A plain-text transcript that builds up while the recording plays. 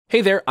Hey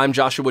there, I'm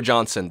Joshua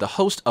Johnson, the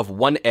host of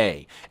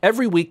 1A.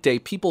 Every weekday,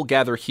 people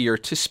gather here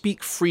to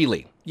speak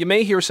freely. You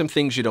may hear some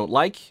things you don't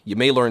like, you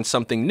may learn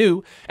something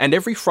new, and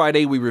every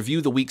Friday we review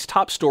the week's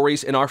top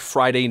stories in our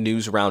Friday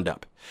News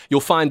Roundup.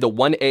 You'll find the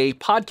 1A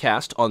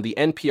podcast on the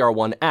NPR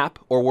One app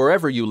or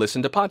wherever you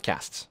listen to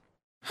podcasts.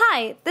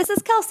 Hi, this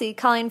is Kelsey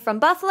calling from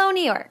Buffalo,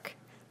 New York.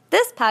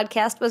 This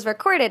podcast was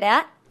recorded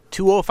at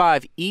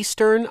 2:05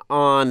 Eastern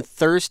on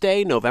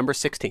Thursday, November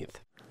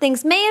 16th.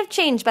 Things may have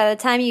changed by the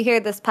time you hear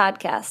this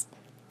podcast.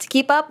 To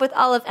keep up with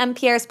all of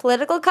NPR's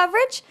political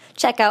coverage,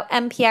 check out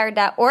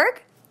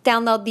npr.org,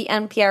 download the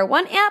NPR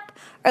One app,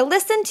 or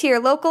listen to your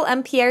local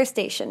NPR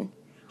station.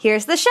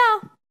 Here's the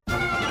show.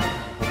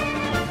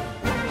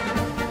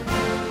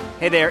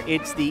 Hey there,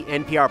 it's the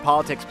NPR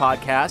Politics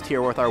Podcast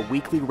here with our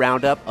weekly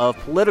roundup of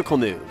political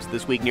news.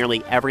 This week,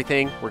 nearly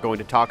everything we're going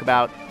to talk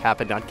about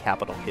happened on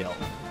Capitol Hill.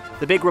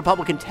 The big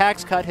Republican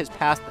tax cut has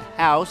passed the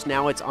House.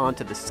 Now it's on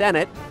to the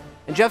Senate.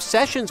 And Jeff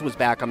Sessions was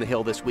back on the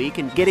Hill this week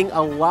and getting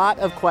a lot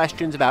of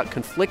questions about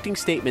conflicting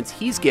statements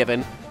he's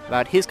given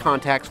about his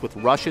contacts with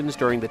Russians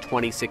during the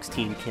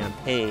 2016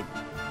 campaign.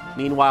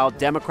 Meanwhile,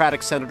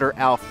 Democratic Senator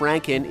Al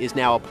Franken is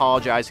now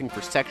apologizing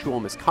for sexual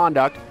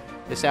misconduct.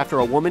 This after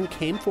a woman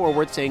came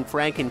forward saying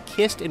Franken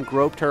kissed and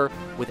groped her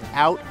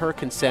without her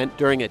consent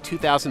during a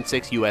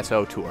 2006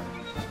 USO tour.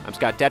 I'm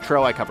Scott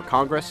Detrow. I cover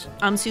Congress.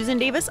 I'm Susan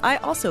Davis. I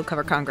also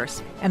cover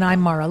Congress. And I'm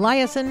Mara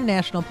Liasson,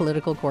 national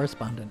political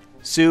correspondent.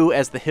 Sue,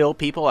 as the Hill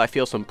people, I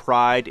feel some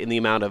pride in the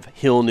amount of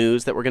Hill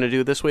news that we're going to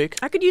do this week.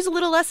 I could use a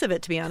little less of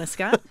it, to be honest,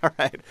 Scott. All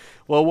right.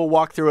 Well, we'll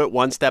walk through it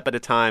one step at a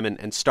time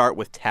and start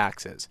with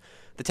taxes.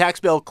 The tax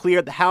bill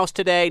cleared the House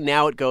today.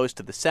 Now it goes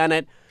to the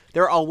Senate.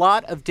 There are a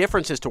lot of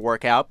differences to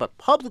work out, but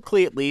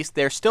publicly at least,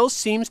 there still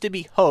seems to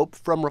be hope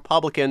from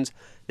Republicans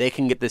they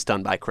can get this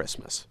done by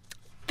Christmas.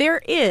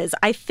 There is.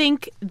 I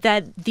think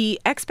that the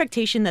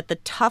expectation that the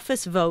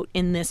toughest vote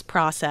in this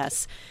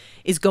process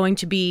is going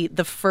to be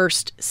the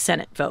first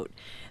Senate vote.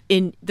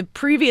 In the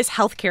previous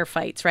healthcare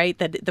fights, right,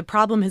 that the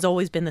problem has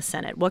always been the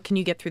Senate. What can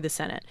you get through the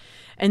Senate?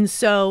 And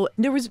so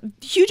there was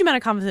a huge amount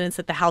of confidence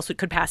that the House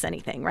could pass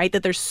anything, right,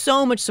 that there's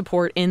so much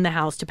support in the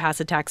House to pass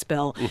a tax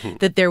bill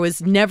that there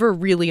was never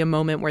really a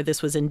moment where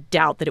this was in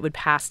doubt that it would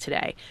pass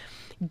today.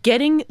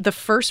 Getting the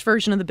first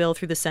version of the bill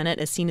through the Senate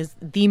is seen as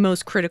the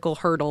most critical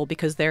hurdle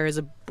because there is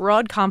a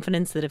broad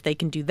confidence that if they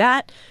can do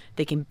that,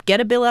 they can get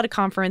a bill out of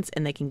conference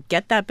and they can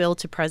get that bill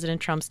to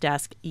President Trump's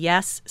desk,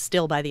 yes,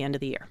 still by the end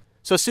of the year.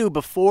 So, Sue,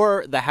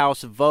 before the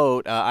House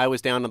vote, I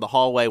was down in the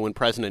hallway when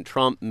President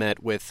Trump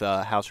met with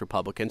House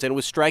Republicans, and it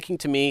was striking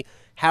to me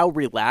how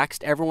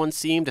relaxed everyone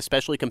seemed,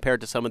 especially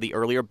compared to some of the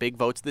earlier big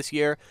votes this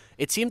year.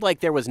 It seemed like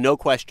there was no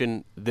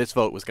question this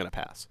vote was going to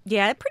pass.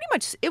 Yeah,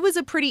 it was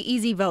a pretty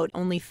easy vote.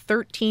 Only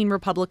 13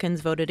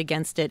 Republicans voted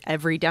against it.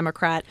 Every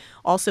Democrat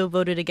also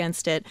voted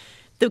against it.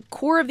 The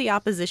core of the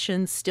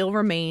opposition still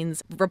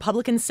remains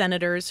Republican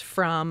senators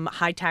from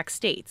high-tax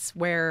states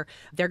where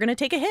they're going to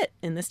take a hit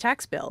in this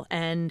tax bill.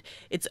 And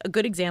it's a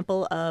good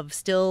example of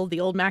still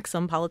the old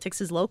maxim, politics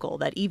is local,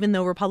 that even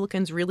though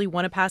Republicans really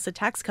want to pass a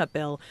tax cut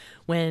bill,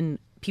 when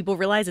people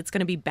realize it's going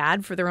to be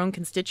bad for their own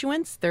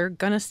constituents, they're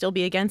going to still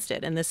be against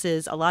it. And this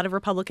is a lot of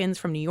Republicans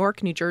from New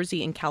York, New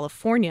Jersey, and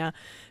California,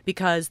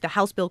 because the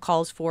House bill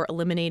calls for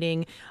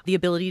eliminating the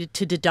ability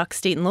to deduct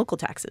state and local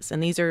taxes.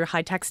 And these are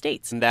high-tax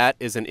states. And that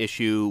is an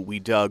issue we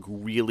dug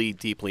really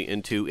deeply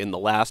into in the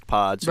last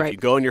pod. So right. If you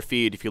go in your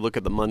feed, if you look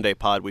at the Monday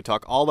pod, we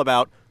talk all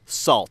about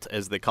SALT,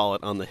 as they call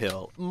it on the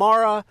Hill.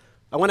 Mara,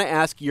 I want to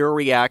ask your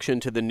reaction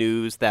to the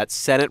news that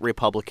Senate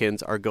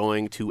Republicans are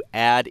going to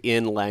add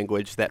in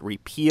language that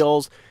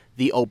repeals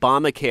the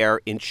Obamacare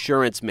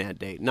insurance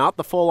mandate. Not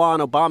the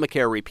full-on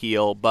Obamacare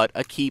repeal, but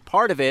a key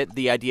part of it,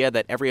 the idea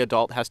that every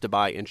adult has to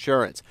buy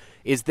insurance.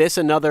 Is this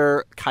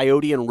another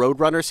Coyote and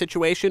Roadrunner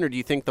situation, or do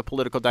you think the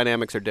political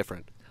dynamics are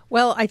different?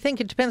 Well, I think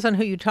it depends on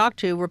who you talk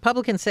to.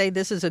 Republicans say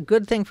this is a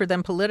good thing for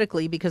them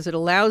politically because it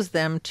allows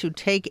them to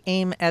take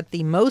aim at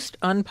the most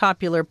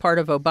unpopular part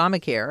of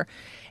Obamacare.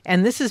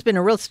 And this has been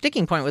a real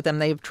sticking point with them.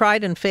 They've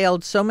tried and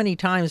failed so many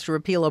times to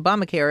repeal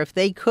Obamacare. If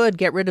they could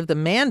get rid of the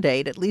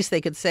mandate, at least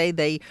they could say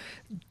they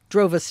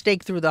drove a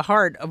stake through the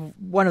heart of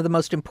one of the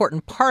most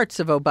important parts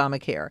of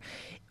Obamacare.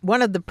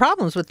 One of the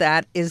problems with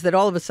that is that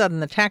all of a sudden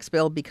the tax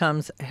bill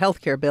becomes a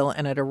health care bill,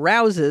 and it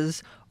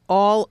arouses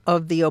all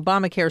of the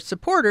Obamacare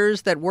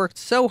supporters that worked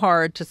so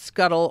hard to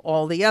scuttle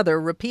all the other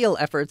repeal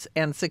efforts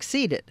and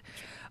succeeded.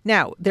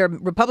 Now, there are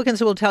Republicans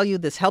who will tell you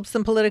this helps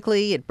them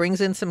politically. It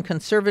brings in some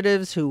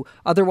conservatives who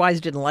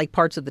otherwise didn't like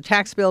parts of the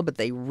tax bill, but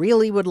they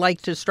really would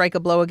like to strike a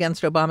blow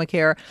against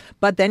Obamacare.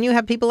 But then you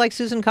have people like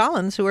Susan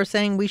Collins who are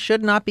saying we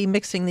should not be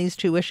mixing these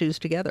two issues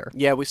together.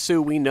 Yeah,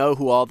 Sue, we know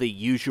who all the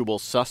usual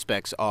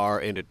suspects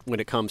are when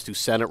it comes to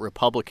Senate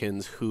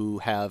Republicans who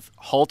have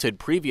halted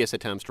previous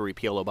attempts to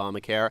repeal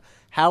Obamacare.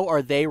 How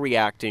are they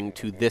reacting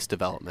to this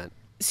development?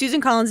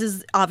 Susan Collins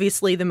is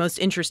obviously the most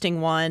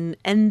interesting one,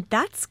 and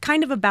that's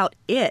kind of about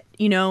it.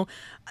 You know,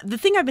 the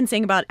thing I've been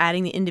saying about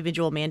adding the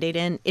individual mandate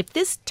in, if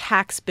this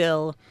tax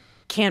bill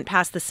can't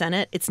pass the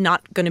Senate, it's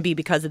not going to be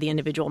because of the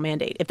individual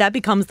mandate. If that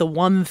becomes the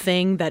one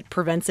thing that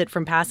prevents it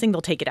from passing,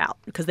 they'll take it out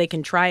because they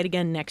can try it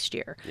again next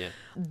year. Yeah.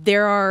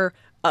 There are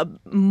a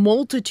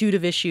multitude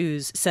of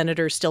issues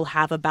senators still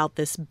have about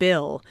this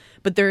bill,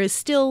 but there is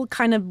still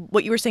kind of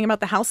what you were saying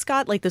about the House,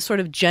 Scott, like the sort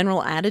of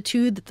general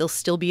attitude that they'll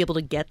still be able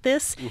to get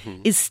this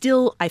is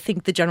still, I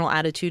think, the general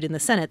attitude in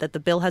the Senate, that the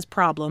bill has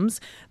problems,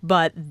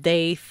 but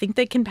they think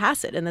they can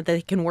pass it and that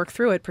they can work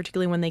through it,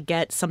 particularly when they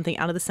get something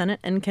out of the Senate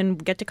and can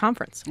get to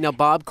conference. Now,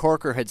 Bob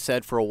Corker had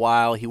said for a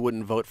while he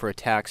wouldn't vote for a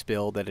tax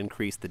bill that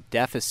increased the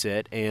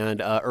deficit,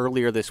 and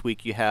earlier this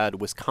week you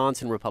had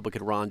Wisconsin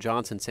Republican Ron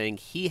Johnson saying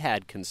he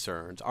had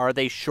concerns. Are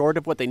they short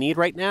of what they need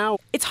right now?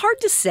 It's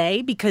hard to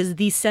say because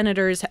these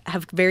senators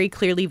have very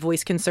clearly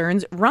voiced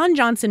concerns. Ron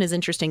Johnson is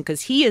interesting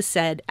because he has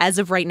said, as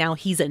of right now,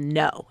 he's a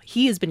no.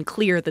 He has been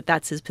clear that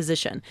that's his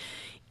position.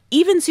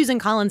 Even Susan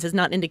Collins has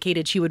not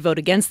indicated she would vote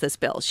against this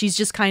bill. She's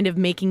just kind of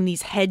making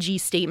these hedgy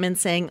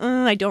statements saying,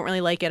 I don't really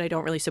like it. I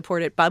don't really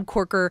support it. Bob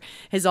Corker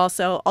has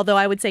also, although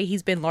I would say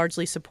he's been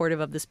largely supportive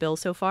of this bill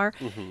so far.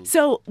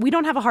 So we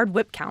don't have a hard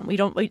whip count.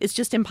 It's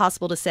just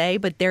impossible to say.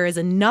 But there is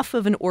enough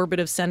of an orbit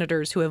of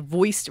senators who have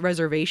voiced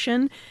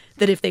reservation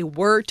that if they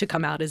were to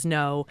come out as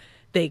no,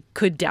 they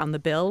could down the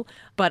bill.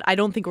 But I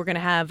don't think we're going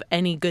to have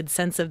any good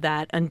sense of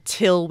that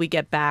until we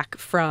get back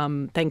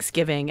from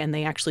Thanksgiving and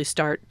they actually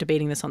start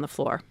debating this on the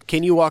floor.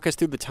 Can you walk us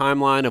through the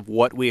timeline of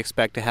what we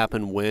expect to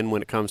happen when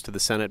it comes to the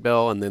Senate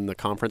bill and then the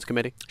conference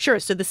committee? Sure.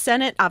 So the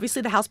Senate,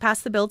 obviously the House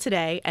passed the bill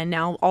today, and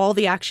now all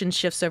the action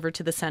shifts over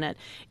to the Senate.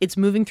 It's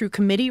moving through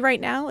committee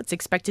right now. It's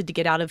expected to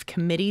get out of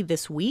committee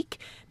this week.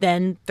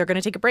 Then they're going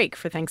to take a break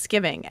for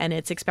Thanksgiving, and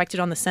it's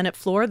expected on the Senate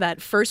floor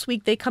that first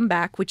week they come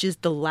back, which is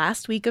the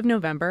last week of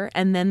November,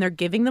 and then they're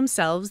giving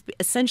themselves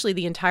essentially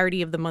the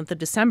entirety of the month of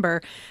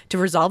December to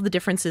resolve the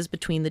differences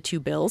between the two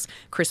bills.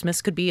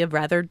 Christmas could be a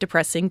rather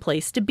depressing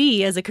place to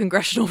be as a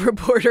congressional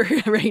reporter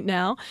right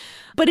now.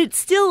 But it's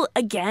still,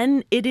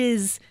 again, it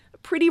is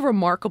pretty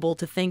remarkable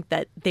to think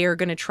that they're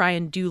going to try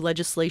and do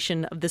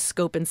legislation of this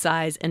scope and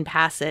size and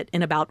pass it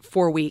in about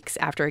 4 weeks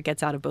after it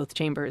gets out of both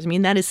chambers. I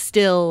mean, that is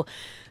still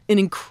an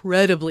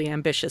incredibly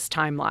ambitious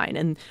timeline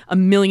and a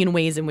million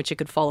ways in which it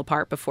could fall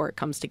apart before it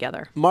comes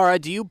together. Mara,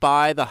 do you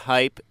buy the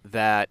hype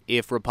that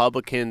if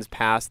Republicans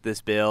pass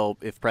this bill,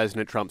 if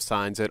President Trump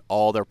signs it,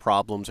 all their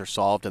problems are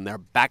solved and they're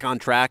back on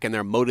track and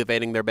they're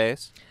motivating their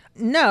base?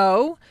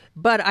 No,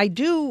 but I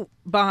do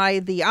buy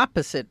the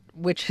opposite,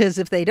 which is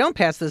if they don't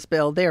pass this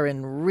bill, they're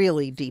in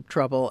really deep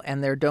trouble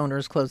and their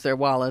donors close their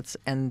wallets,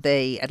 and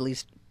they, at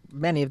least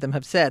many of them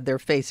have said, they're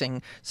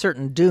facing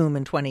certain doom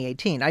in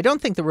 2018. I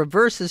don't think the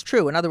reverse is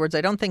true. In other words,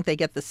 I don't think they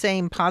get the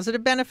same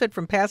positive benefit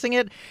from passing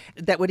it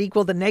that would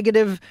equal the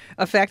negative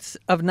effects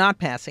of not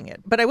passing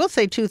it. But I will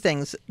say two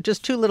things,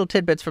 just two little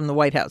tidbits from the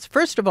White House.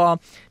 First of all,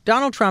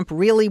 Donald Trump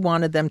really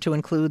wanted them to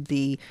include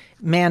the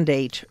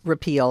mandate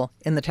repeal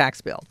in the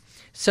tax bill.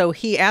 So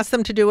he asked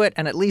them to do it,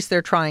 and at least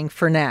they're trying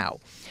for now.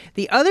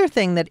 The other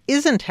thing that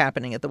isn't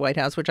happening at the White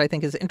House, which I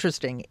think is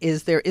interesting,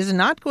 is there is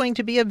not going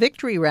to be a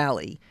victory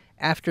rally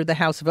after the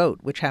House vote,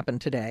 which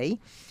happened today.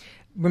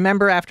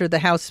 Remember, after the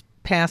House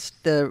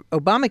passed the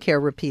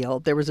Obamacare repeal,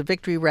 there was a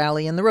victory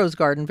rally in the Rose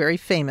Garden, very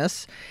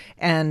famous,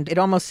 and it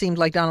almost seemed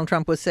like Donald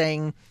Trump was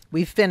saying,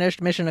 we've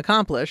finished, mission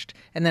accomplished,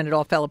 and then it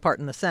all fell apart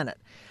in the Senate.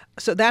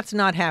 So that's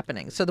not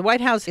happening. So the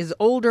White House is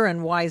older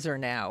and wiser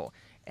now,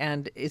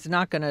 and is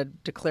not going to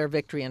declare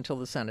victory until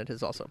the Senate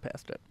has also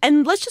passed it.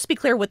 And let's just be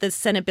clear what this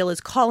Senate bill is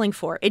calling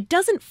for. It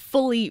doesn't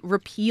fully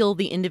repeal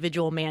the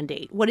individual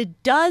mandate. What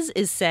it does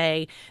is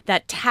say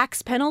that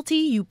tax penalty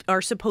you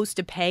are supposed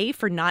to pay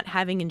for not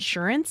having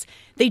insurance,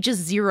 they just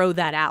zero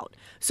that out.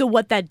 So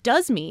what that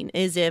does mean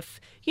is if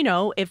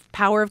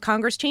power of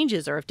Congress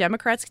changes or if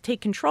Democrats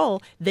take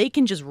control, they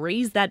can just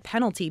raise that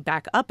penalty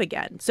back up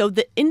again. So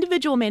the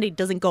individual mandate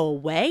doesn't go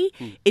away.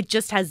 It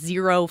just has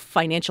zero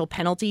financial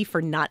penalty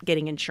for not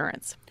getting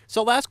insurance.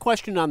 So last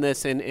question on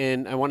this,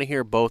 and I want to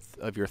hear both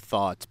of your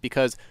thoughts,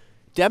 because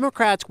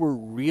Democrats were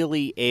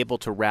really able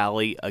to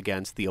rally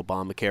against the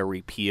Obamacare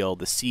repeal.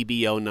 The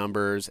CBO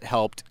numbers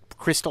helped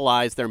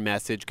crystallize their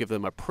message, give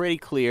them a pretty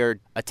clear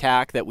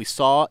attack that we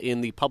saw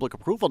in the public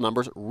approval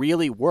numbers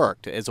really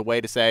worked as a way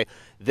to say,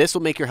 this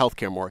will make your health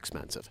care more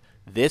expensive.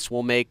 This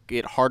will make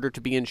it harder to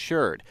be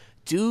insured.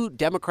 Do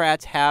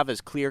Democrats have as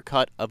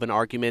clear-cut of an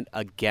argument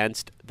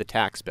against the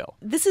tax bill?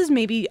 This is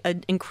maybe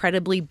an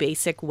incredibly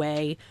basic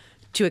way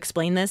to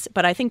explain this,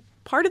 but I think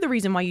part of the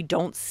reason why you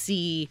don't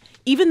see,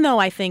 even though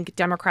I think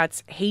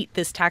Democrats hate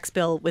this tax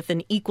bill with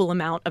an equal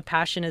amount of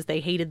passion as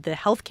they hated the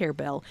health care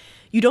bill,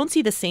 you don't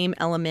see the same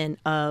element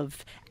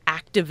of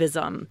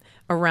activism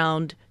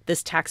around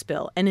this tax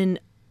bill. And in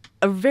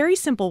a very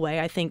simple way,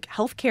 I think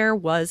health care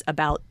was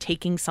about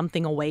taking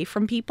something away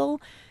from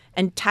people,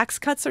 and tax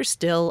cuts are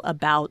still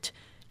about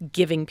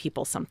giving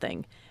people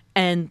something.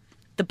 And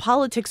the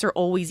politics are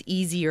always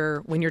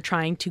easier when you're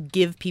trying to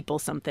give people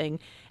something.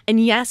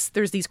 And yes,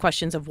 there's these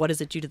questions of what does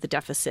it do to the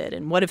deficit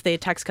and what if the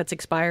tax cuts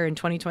expire in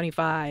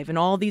 2025 and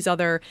all these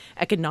other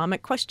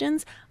economic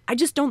questions. I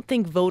just don't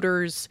think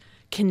voters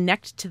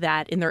connect to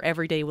that in their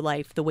everyday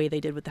life the way they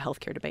did with the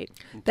healthcare debate.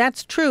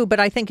 That's true, but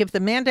I think if the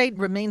mandate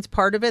remains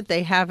part of it,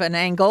 they have an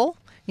angle,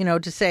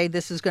 to say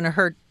this is going to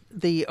hurt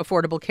the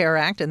Affordable Care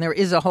Act, and there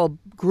is a whole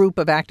group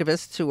of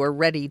activists who are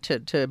ready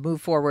to move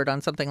forward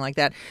on something like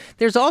that.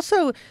 There's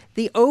also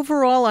the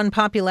overall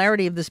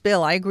unpopularity of this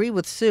bill. I agree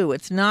with Sue.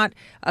 It's not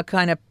a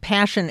kind of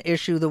passion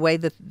issue the way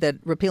that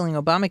repealing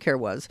Obamacare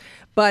was.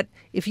 But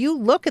if you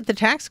look at the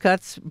tax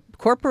cuts,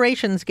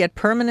 corporations get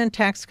permanent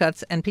tax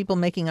cuts, and people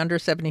making under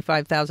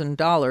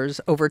 $75,000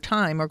 over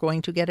time are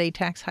going to get a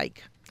tax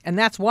hike. And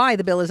that's why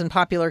the bill isn't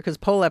popular, because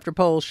poll after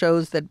poll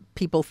shows that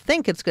people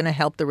think it's going to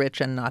help the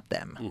rich and not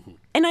them. Mm-hmm.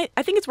 And I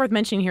think it's worth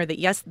mentioning here that,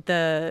 yes,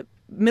 the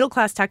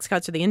middle-class tax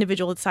cuts or the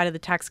individual side of the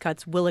tax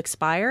cuts will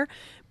expire.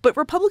 But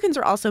Republicans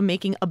are also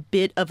making a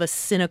bit of a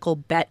cynical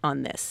bet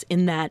on this,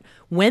 in that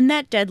when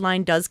that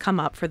deadline does come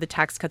up for the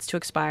tax cuts to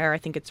expire, I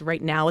think it's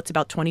right now it's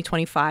about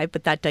 2025,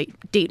 but that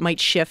date might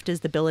shift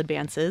as the bill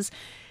advances.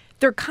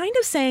 They're kind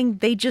of saying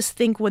they just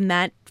think when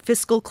that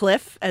fiscal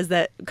cliff, as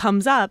that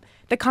comes up,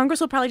 that Congress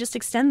will probably just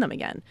extend them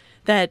again.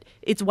 That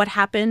it's what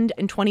happened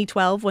in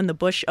 2012 when the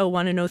Bush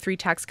 01 and 03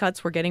 tax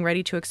cuts were getting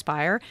ready to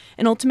expire.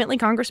 And ultimately,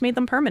 Congress made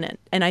them permanent.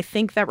 And I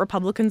think that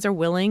Republicans are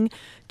willing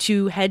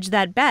to hedge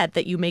that bet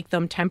that you make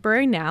them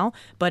temporary now,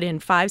 but in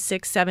 5,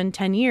 6, 7,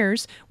 10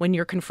 years, when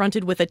you're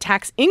confronted with a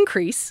tax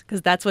increase,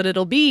 because that's what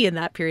it'll be in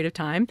that period of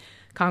time,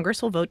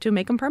 Congress will vote to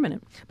make them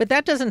permanent. But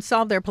that doesn't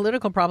solve their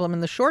political problem in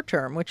the short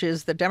term, which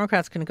is the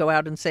Democrats can go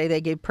out and say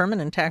they gave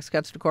permanent tax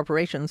cuts to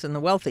corporations and the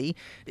wealthy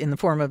in the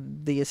form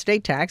of the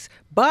estate tax,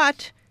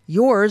 but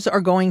yours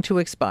are going to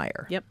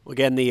expire. Yep.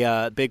 Again,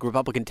 the big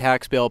Republican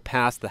tax bill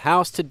passed the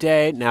House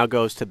today, now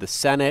goes to the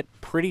Senate.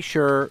 Pretty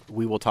sure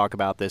we will talk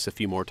about this a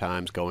few more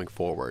times going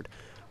forward.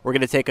 We're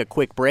going to take a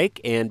quick break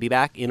and be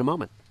back in a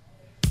moment.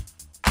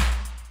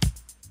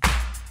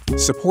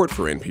 Support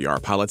for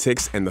NPR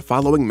Politics and the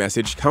following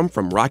message come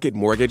from Rocket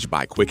Mortgage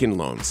by Quicken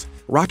Loans.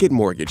 Rocket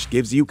Mortgage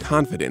gives you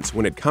confidence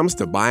when it comes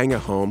to buying a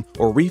home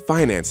or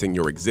refinancing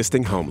your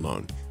existing home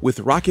loan.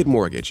 With Rocket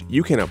Mortgage,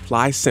 you can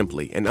apply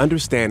simply and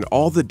understand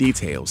all the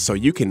details so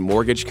you can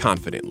mortgage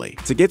confidently.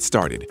 To get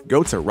started,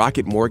 go to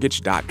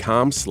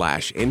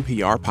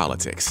rocketmortgage.com/NPR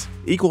Politics.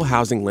 Equal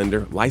housing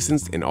lender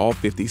licensed in all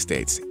 50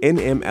 states.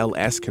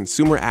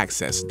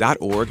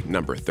 NMLSconsumeraccess.org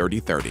number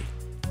 3030.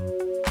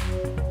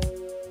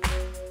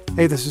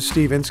 Hey, this is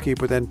Steve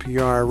Inskeep with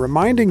NPR,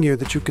 reminding you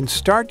that you can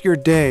start your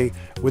day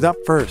with Up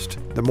First,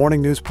 the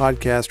morning news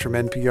podcast from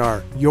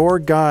NPR, your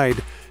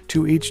guide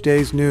to each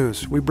day's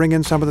news. We bring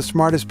in some of the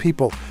smartest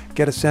people,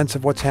 get a sense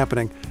of what's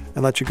happening,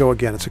 and let you go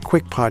again. It's a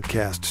quick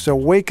podcast, so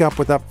wake up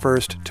with Up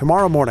First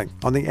tomorrow morning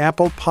on the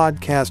Apple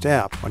Podcast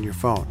app on your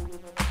phone.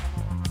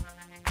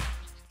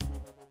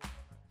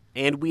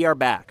 And we are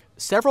back.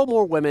 Several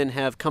more women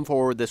have come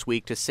forward this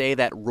week to say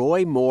that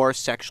Roy Moore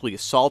sexually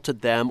assaulted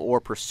them or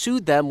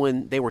pursued them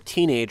when they were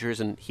teenagers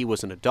and he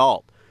was an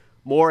adult.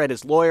 Moore and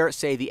his lawyer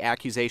say the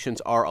accusations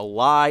are a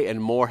lie,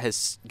 and Moore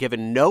has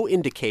given no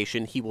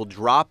indication he will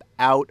drop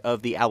out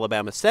of the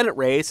Alabama Senate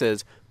race,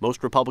 as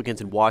most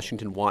Republicans in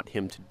Washington want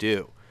him to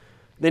do.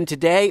 Then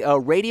today, a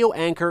radio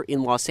anchor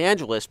in Los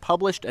Angeles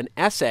published an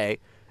essay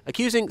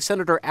accusing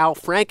Senator Al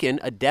Franken,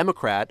 a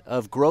Democrat,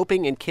 of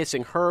groping and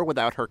kissing her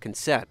without her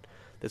consent.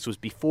 This was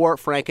before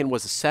Franken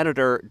was a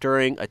senator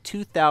during a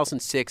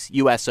 2006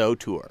 USO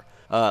tour.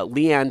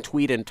 Leanne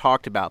Tweeden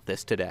talked about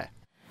this today.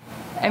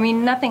 I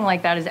mean, nothing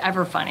like that is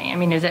ever funny. I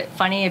mean, is it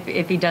funny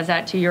if he does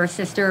that to your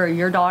sister or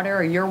your daughter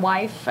or your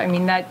wife? I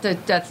mean,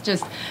 that's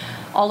just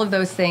all of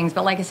those things.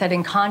 But like I said,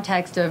 in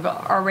context of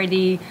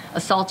already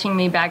assaulting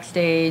me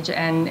backstage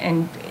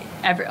and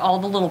all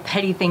the little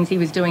petty things he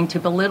was doing to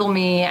belittle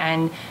me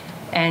and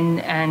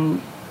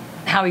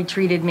how he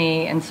treated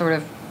me and sort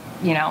of,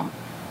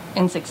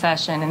 in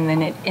succession, and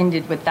then it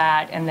ended with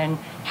that, and then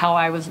how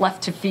I was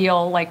left to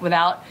feel like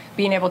without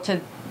being able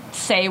to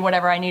say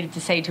whatever I needed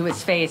to say to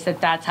his face,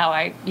 that's how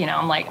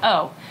I'm like,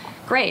 oh,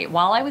 great.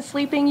 While I was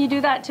sleeping, you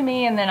do that to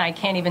me, and then I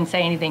can't even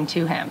say anything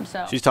to him.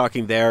 So she's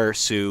talking there,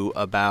 Sue,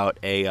 about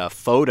a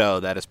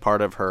photo that is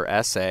part of her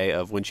essay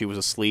of when she was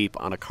asleep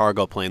on a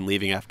cargo plane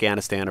leaving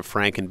Afghanistan, of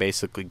Franken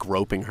basically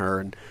groping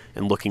her and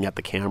looking at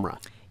the camera.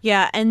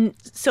 Yeah, and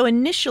so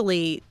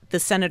initially the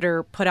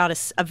senator put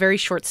out a very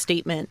short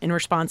statement in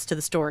response to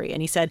the story,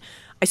 and he said,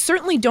 "I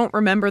certainly don't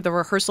remember the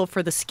rehearsal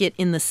for the skit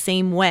in the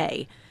same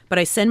way, but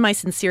I send my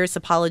sincerest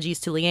apologies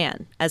to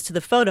Leanne. As to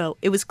the photo,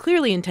 it was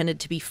clearly intended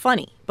to be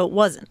funny, but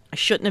wasn't. I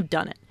shouldn't have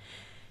done it."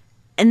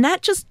 And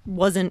that just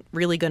wasn't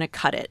really going to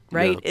cut it,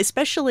 right? No.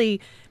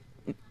 Especially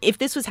if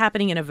this was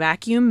happening in a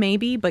vacuum,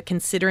 maybe, but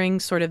considering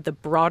sort of the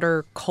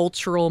broader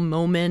cultural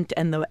moment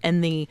and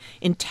the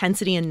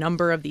intensity and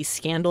number of these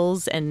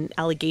scandals and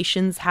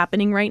allegations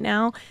happening right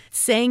now,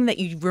 saying that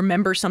you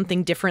remember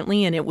something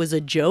differently and it was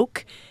a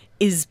joke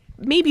is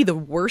maybe the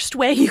worst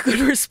way you could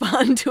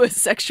respond to a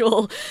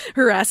sexual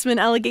harassment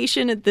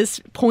allegation at this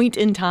point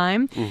in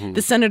time.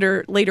 The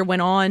senator later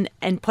went on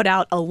and put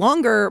out a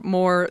longer,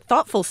 more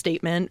thoughtful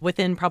statement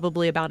within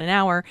probably about an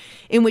hour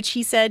in which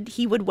he said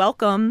he would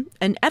welcome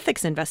an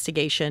ethics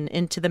investigation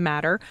into the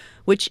matter,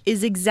 which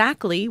is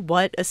exactly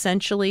what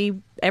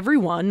essentially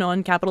everyone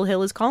on Capitol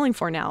Hill is calling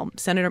for now.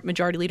 Senate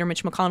Majority Leader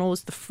Mitch McConnell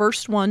was the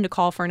first one to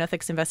call for an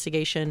ethics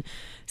investigation.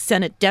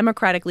 Senate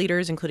Democratic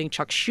leaders, including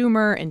Chuck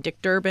Schumer and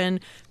Dick Durbin,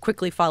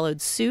 quickly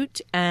followed suit.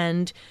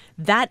 And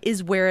that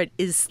is where it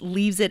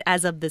leaves it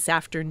as of this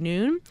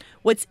afternoon.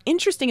 What's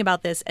interesting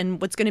about this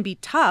and what's going to be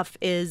tough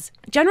is,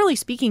 generally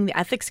speaking, the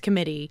Ethics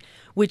Committee,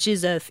 which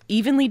is a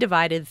evenly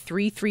divided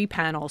 3-3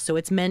 panel, so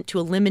it's meant to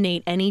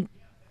eliminate any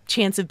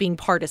chance of being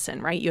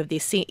partisan, right? You have the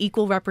same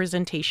equal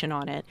representation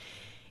on it.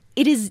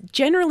 It is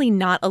generally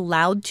not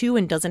allowed to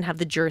and doesn't have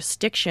the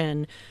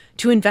jurisdiction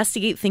to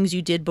investigate things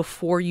you did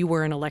before you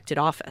were in elected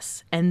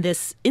office. And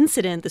this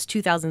incident, this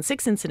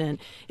 2006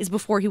 incident, is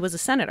before he was a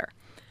senator.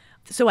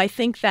 So I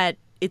think that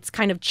it's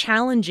kind of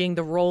challenging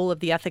the role of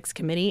the Ethics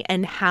Committee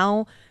and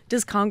how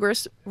does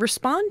Congress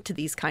respond to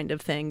these kind of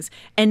things?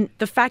 And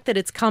the fact that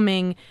it's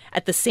coming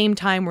at the same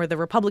time where the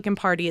Republican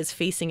Party is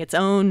facing its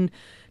own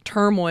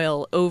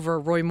turmoil over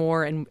Roy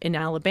Moore in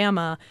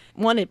Alabama,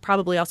 one, it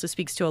probably also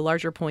speaks to a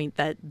larger point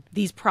that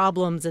these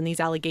problems and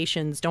these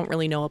allegations don't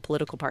really know a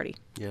political party.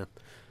 Yeah.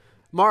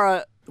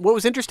 Mara, what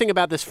was interesting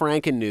about this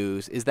Franken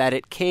news is that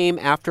it came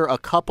after a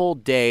couple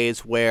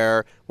days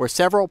where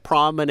several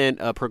prominent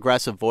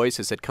progressive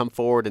voices had come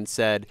forward and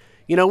said,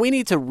 you know, we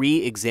need to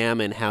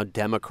re-examine how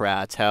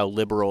Democrats, how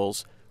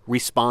liberals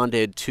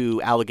responded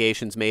to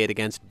allegations made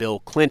against Bill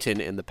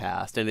Clinton in the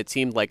past. And it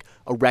seemed like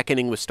a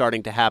reckoning was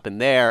starting to happen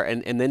there.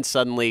 And then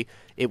suddenly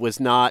it was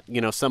not,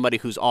 you know, somebody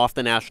who's off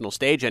the national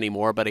stage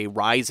anymore, but a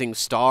rising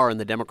star in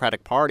the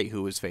Democratic Party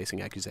who was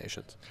facing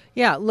accusations.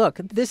 Yeah, look,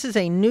 this is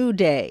a new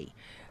day.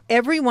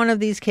 Every one of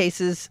these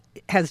cases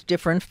has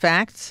different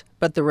facts,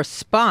 but the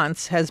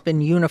response has been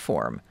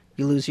uniform.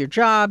 You lose your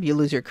job, you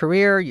lose your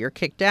career, you're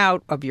kicked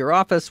out of your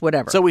office,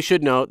 whatever. So we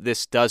should note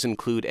this does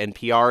include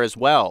NPR as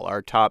well.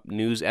 Our top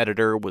news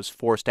editor was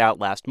forced out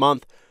last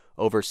month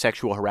over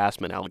sexual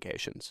harassment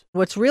allegations.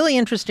 What's really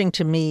interesting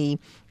to me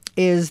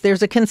is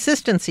there's a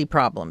consistency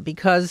problem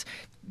because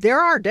there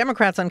are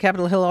Democrats on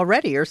Capitol Hill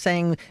already are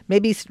saying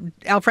maybe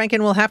Al Franken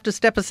will have to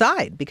step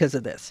aside because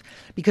of this.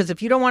 Because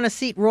if you don't want to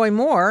seat Roy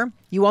Moore,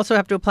 you also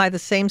have to apply the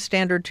same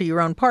standard to your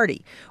own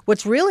party.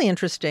 What's really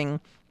interesting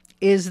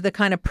is the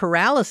kind of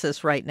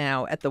paralysis right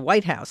now at the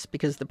White House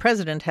because the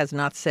president has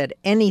not said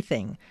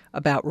anything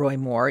about Roy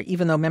Moore,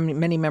 even though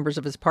many members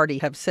of his party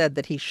have said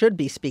that he should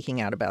be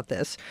speaking out about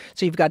this.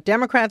 So you've got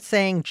Democrats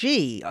saying,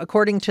 gee,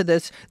 according to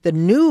the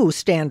new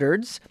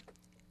standards,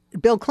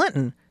 Bill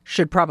Clinton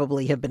should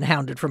probably have been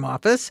hounded from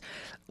office.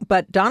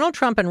 But Donald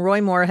Trump and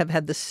Roy Moore have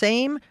had the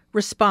same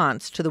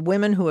response to the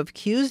women who have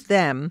accused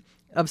them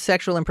of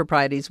sexual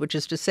improprieties, which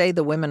is to say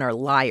the women are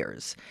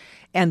liars.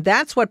 And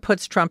that's what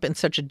puts Trump in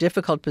such a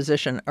difficult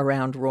position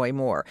around Roy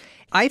Moore.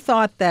 I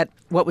thought that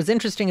what was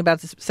interesting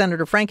about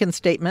Senator Franken's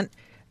statement,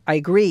 I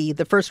agree,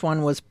 the first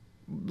one was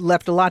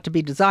left a lot to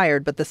be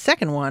desired, but the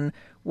second one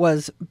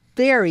was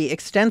very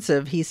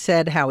extensive. He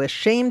said how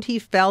ashamed he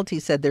felt. He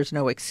said there's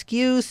no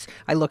excuse.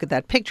 I look at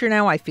that picture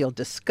now. I feel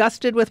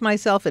disgusted with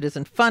myself. It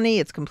isn't funny.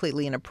 It's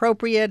completely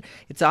inappropriate.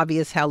 It's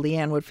obvious how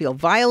Leanne would feel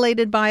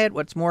violated by it.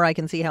 What's more, I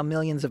can see how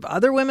millions of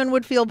other women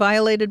would feel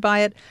violated by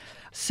it.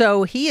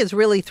 So he is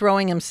really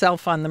throwing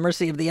himself on the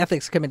mercy of the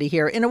Ethics Committee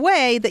here in a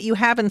way that you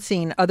haven't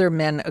seen other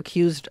men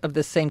accused of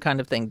this same kind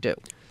of thing do.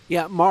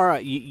 Yeah, Mara,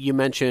 you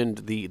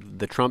mentioned the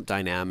Trump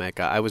dynamic.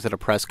 I was at a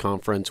press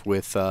conference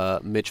with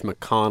Mitch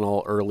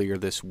McConnell earlier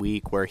this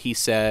week where he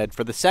said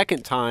for the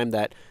second time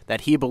that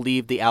he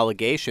believed the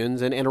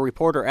allegations. And a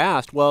reporter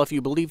asked, well, if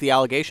you believe the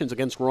allegations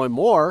against Roy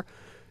Moore,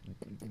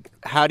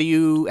 how do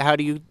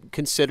you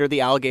consider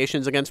the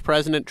allegations against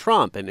President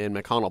Trump? And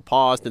McConnell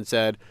paused and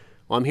said,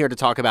 well, I'm here to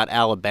talk about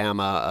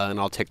Alabama, and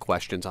I'll take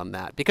questions on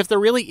that, because there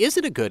really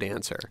isn't a good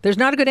answer. There's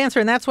not a good answer,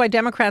 and that's why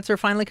Democrats are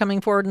finally coming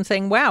forward and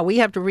saying, wow, we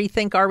have to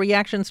rethink our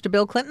reactions to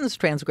Bill Clinton's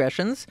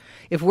transgressions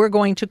if we're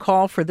going to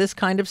call for this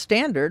kind of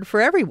standard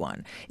for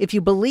everyone. If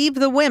you believe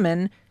the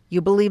women,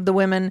 you believe the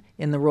women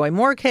in the Roy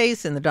Moore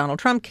case, in the Donald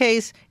Trump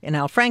case, in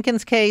Al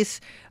Franken's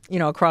case,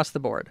 across the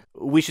board.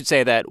 We should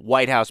say that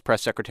White House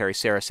Press Secretary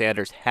Sarah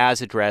Sanders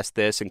has addressed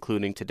this,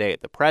 including today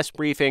at the press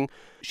briefing.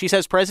 She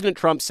says President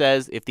Trump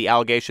says if the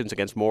allegations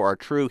against Moore are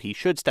true, he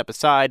should step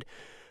aside.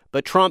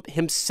 But Trump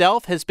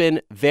himself has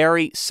been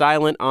very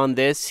silent on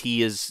this.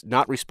 He has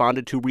not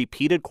responded to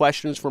repeated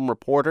questions from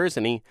reporters,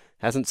 and he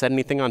hasn't said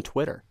anything on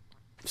Twitter.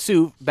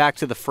 Sue, back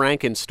to the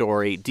Franken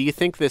story. Do you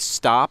think this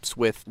stops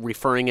with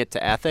referring it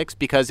to ethics?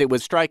 Because it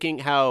was striking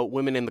how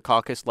women in the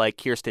caucus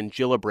like Kirsten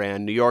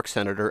Gillibrand, New York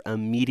senator,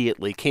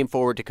 immediately came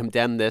forward to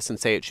condemn this and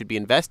say it should be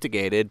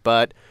investigated.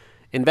 But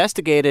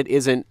investigated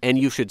isn't, and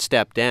you should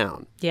step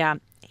down. Yeah.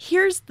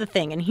 Here's the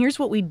thing, and here's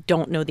what we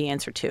don't know the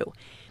answer to.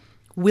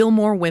 Will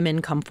more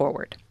women come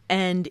forward?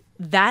 And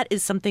that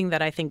is something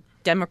that I think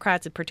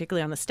Democrats, and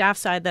particularly on the staff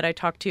side that I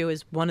talked to,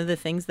 is one of the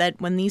things that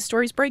when these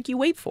stories break, you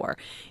wait for.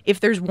 If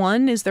there's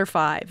one, is there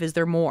five? Is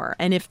there more?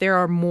 And if there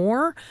are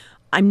more,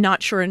 I'm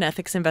not sure an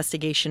ethics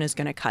investigation is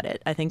going to cut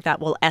it. I think that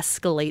will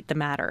escalate the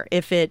matter.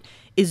 If it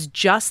is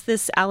just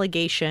this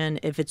allegation,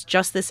 if it's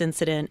just this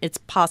incident, it's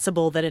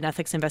possible that an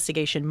ethics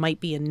investigation might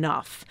be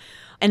enough.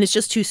 And it's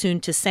just too soon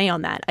to say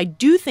on that. I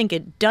do think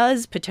it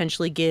does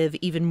potentially give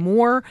even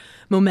more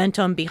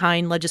momentum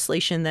behind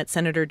legislation that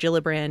Senator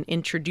Gillibrand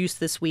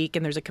introduced this week,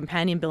 and there's a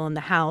companion bill in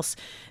the House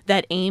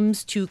that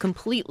aims to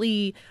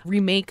completely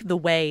remake the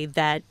way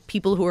that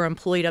people who are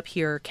employed up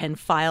here can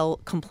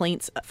file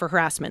complaints for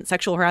harassment,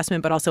 sexual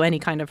harassment, but also any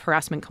kind of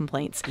harassment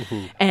complaints.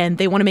 Mm-hmm. And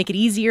they want to make it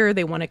easier.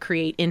 They want to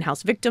create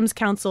in-house victims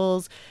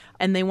councils.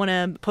 And they want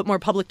to put more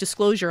public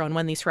disclosure on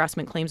when these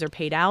harassment claims are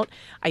paid out.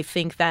 I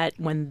think that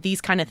when these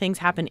kind of things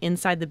happen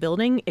inside the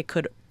building, it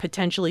could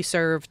potentially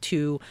serve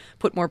to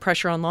put more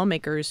pressure on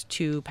lawmakers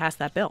to pass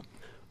that bill.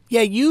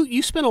 Yeah,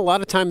 you spent a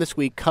lot of time this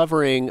week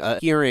covering a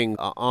hearing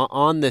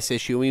on this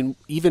issue. I mean,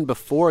 even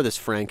before this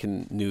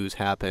Franken news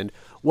happened.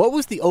 What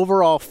was the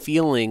overall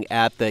feeling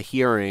at the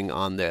hearing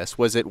on this?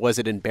 Was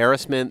it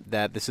embarrassment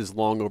that this is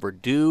long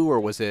overdue,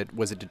 or was it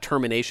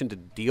determination to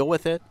deal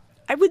with it?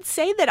 I would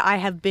say that I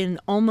have been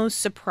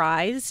almost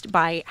surprised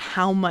by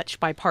how much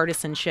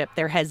bipartisanship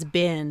there has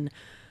been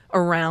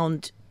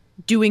around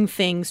doing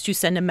things to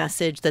send a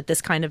message that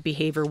this kind of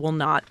behavior will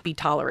not be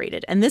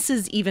tolerated. And this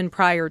is even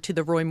prior to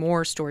the Roy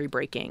Moore story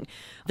breaking.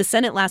 The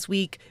Senate last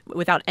week,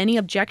 without any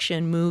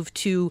objection, moved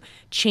to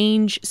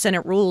change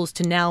Senate rules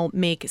to now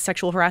make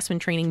sexual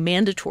harassment training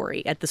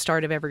mandatory at the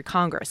start of every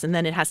Congress. And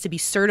then it has to be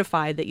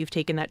certified that you've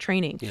taken that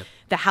training. Yeah.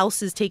 The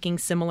House is taking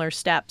similar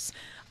steps.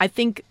 I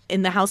think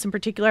in the House in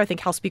particular, I think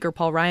House Speaker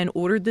Paul Ryan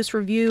ordered this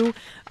review.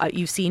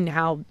 You've seen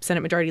how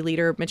Senate Majority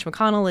Leader Mitch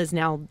McConnell is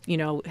now,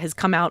 has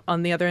come out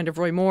on the other end of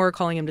Roy Moore,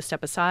 calling him to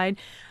step aside.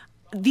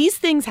 These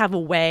things have a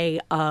way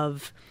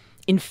of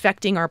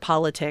infecting our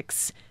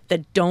politics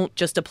that don't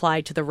just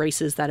apply to the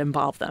races that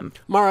involve them.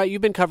 Mara,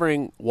 you've been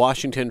covering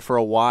Washington for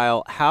a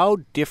while. How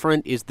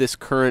different is this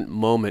current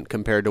moment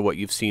compared to what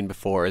you've seen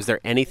before? Is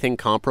there anything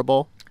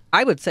comparable?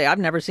 I would say I've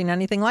never seen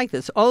anything like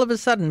this. All of a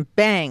sudden,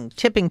 bang,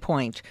 tipping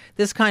point.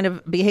 This kind of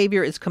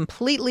behavior is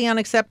completely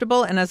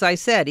unacceptable. And as I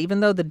said, even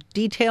though the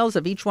details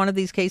of each one of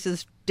these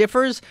cases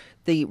differs,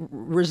 the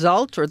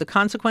result or the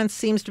consequence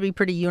seems to be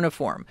pretty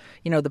uniform.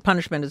 The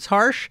punishment is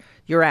harsh,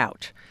 you're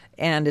out.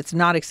 And it's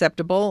not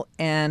acceptable.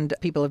 And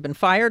people have been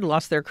fired,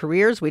 lost their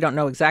careers. We don't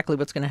know exactly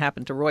what's going to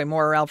happen to Roy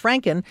Moore or Al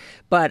Franken.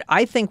 But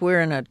I think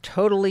we're in a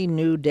totally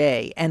new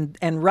day. And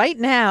right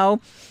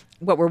now,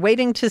 what we're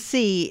waiting to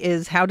see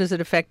is how does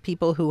it affect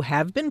people who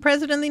have been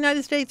president of the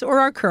United States or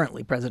are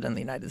currently president of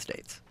the United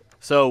States?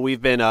 So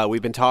we've been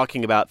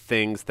talking about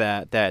things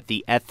that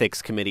the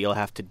Ethics Committee will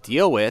have to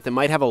deal with and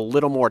might have a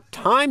little more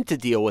time to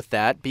deal with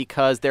that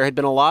because there had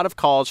been a lot of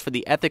calls for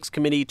the Ethics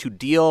Committee to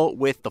deal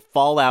with the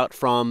fallout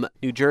from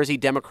New Jersey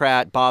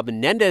Democrat Bob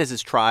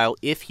Menendez's trial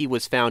if he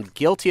was found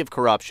guilty of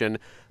corruption.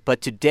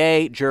 But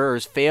today,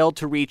 jurors failed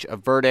to reach a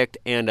verdict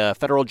and a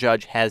federal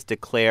judge has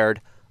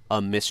declared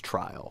a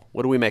mistrial.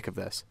 What do we make of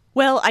this?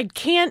 Well, I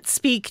can't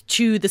speak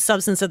to the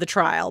substance of the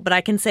trial, but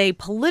I can say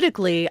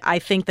politically, I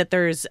think that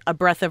there's a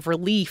breath of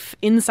relief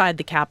inside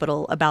the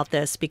Capitol about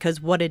this because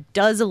what it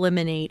does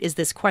eliminate is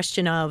this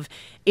question of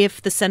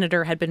if the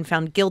senator had been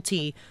found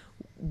guilty,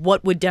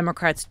 what would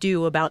Democrats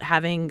do about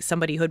having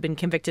somebody who had been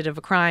convicted of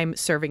a crime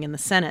serving in the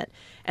Senate?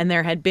 And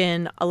there had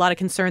been a lot of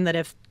concern that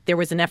if there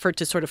was an effort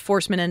to sort of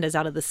force Menendez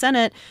out of the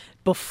Senate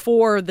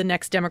before the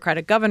next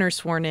Democratic governor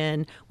sworn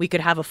in, we could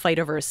have a fight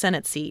over a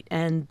Senate seat.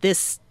 And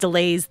this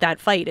delays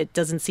that fight. It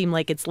doesn't seem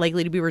like it's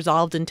likely to be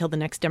resolved until the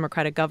next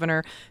Democratic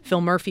governor,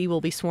 Phil Murphy,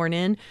 will be sworn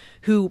in,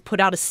 who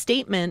put out a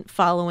statement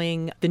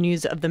following the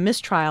news of the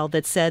mistrial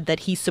that said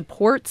that he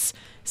supports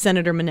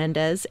Senator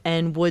Menendez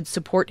and would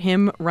support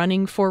him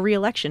running for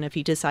re-election if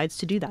he decides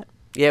to do that.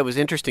 Yeah, it was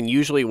interesting.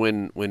 Usually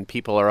when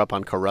people are up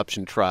on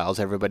corruption trials,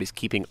 everybody's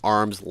keeping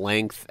arm's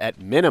length at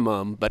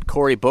minimum. But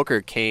Cory Booker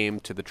came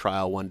to the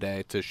trial one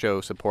day to show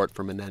support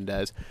for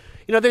Menendez.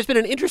 There's been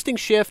an interesting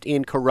shift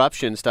in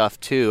corruption stuff,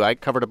 too. I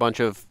covered a bunch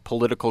of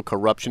political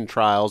corruption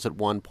trials at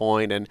one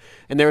point, and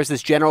there was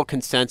this general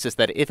consensus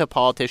that if a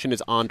politician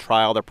is on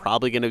trial, they're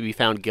probably going to be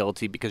found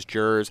guilty because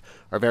jurors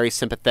are very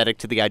sympathetic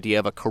to the idea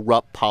of a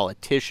corrupt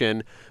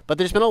politician. But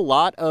there's been a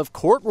lot of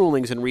court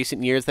rulings in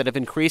recent years that have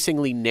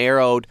increasingly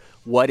narrowed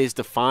what is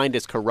defined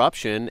as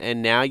corruption,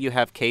 and now you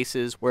have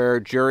cases where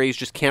juries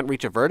just can't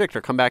reach a verdict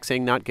or come back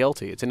saying not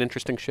guilty. It's an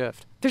interesting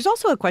shift. There's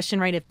also a question,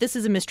 right, if this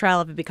is a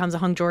mistrial, if it becomes a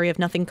hung jury, if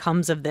nothing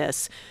comes of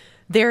this,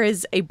 there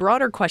is a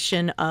broader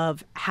question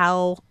of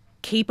how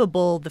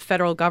capable the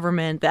federal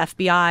government, the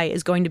FBI,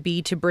 is going to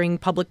be to bring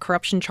public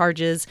corruption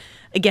charges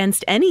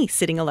against any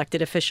sitting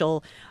elected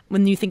official.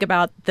 When you think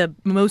about the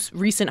most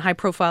recent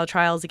high-profile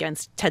trials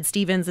against Ted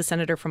Stevens, the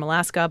senator from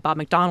Alaska, Bob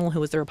McDonnell, who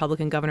was the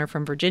Republican governor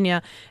from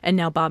Virginia, and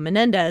now Bob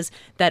Menendez,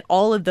 that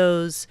all of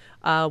those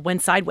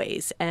went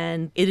sideways.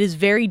 And it is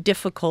very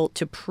difficult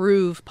to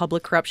prove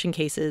public corruption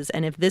cases.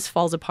 And if this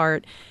falls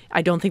apart,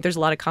 I don't think there's a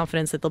lot of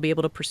confidence that they'll be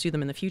able to pursue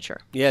them in the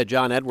future. Yeah,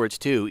 John Edwards,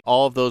 too.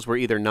 All of those were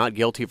either not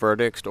guilty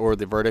verdicts or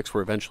the verdicts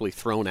were eventually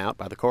thrown out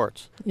by the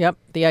courts. Yep.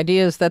 The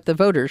idea is that the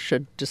voters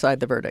should decide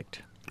the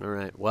verdict. All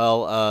right.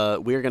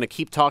 Well, we're going to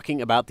keep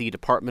talking about the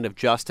Department of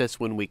Justice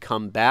when we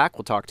come back.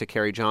 We'll talk to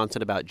Carrie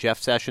Johnson about Jeff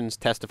Sessions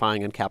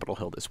testifying on Capitol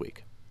Hill this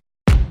week.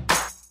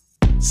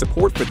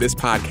 Support for this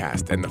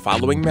podcast and the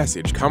following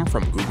message come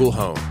from Google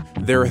Home.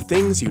 There are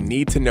things you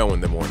need to know in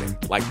the morning,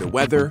 like the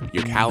weather,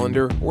 your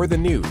calendar, or the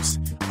news.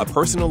 A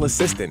personal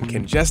assistant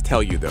can just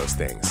tell you those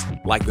things,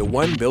 like the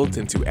one built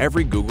into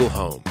every Google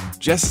Home.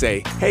 Just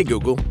say, "Hey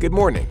Google, good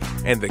morning,"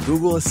 and the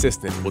Google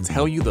Assistant will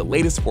tell you the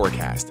latest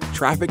forecast,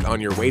 traffic on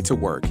your way to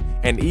work,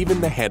 and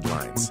even the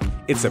headlines.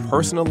 It's a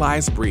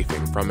personalized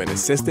briefing from an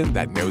assistant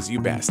that knows you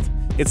best.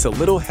 It's a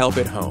little help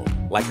at home,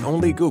 like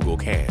only Google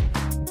can.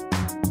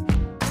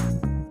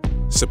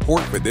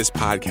 Support for this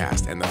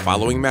podcast and the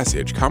following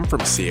message come from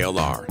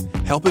CLR,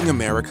 helping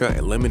America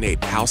eliminate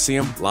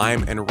calcium,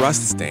 lime, and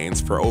rust stains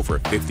for over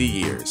 50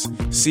 years.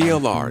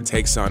 CLR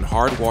takes on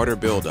hard water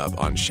buildup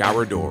on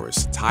shower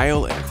doors,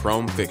 tile, and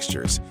chrome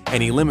fixtures,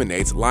 and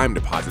eliminates lime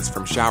deposits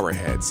from shower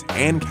heads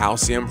and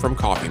calcium from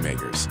coffee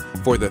makers.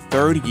 For the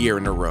third year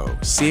in a row,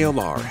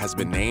 CLR has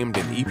been named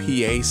an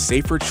EPA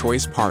Safer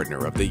Choice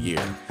Partner of the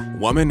Year.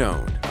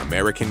 Woman-owned,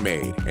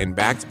 American-made, and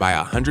backed by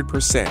a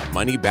 100%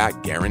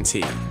 money-back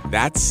guarantee.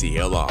 That's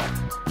CLR.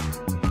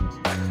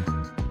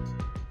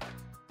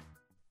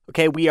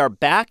 Okay, we are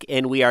back,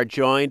 and we are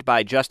joined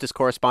by Justice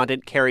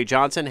Correspondent Carrie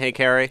Johnson. Hey,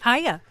 Carrie.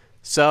 Hiya.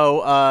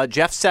 So,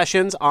 Jeff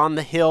Sessions on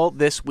the Hill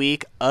this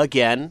week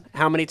again.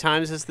 How many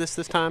times is this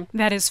time?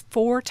 That is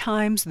 4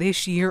 times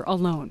this year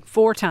alone.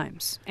 4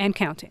 times and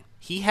counting.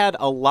 He had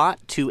a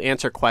lot to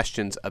answer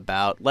questions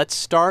about. Let's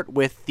start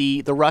with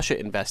the Russia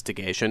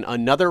investigation,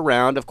 another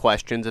round of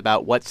questions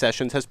about what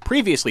Sessions has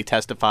previously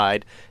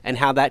testified and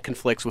how that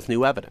conflicts with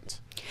new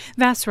evidence.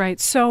 That's right.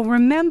 So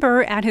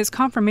remember, at his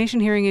confirmation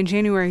hearing in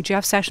January,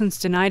 Jeff Sessions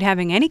denied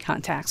having any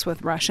contacts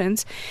with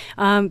Russians.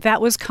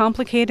 That was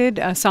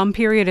complicated some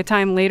period of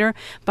time later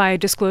by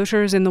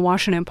disclosures in the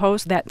Washington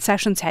Post that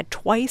Sessions had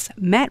twice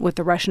met with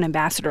the Russian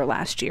ambassador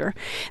last year.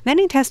 Then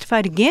he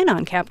testified again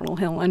on Capitol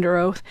Hill under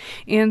oath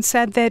and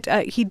said that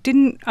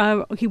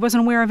he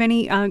wasn't aware of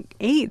any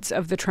aides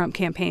of the Trump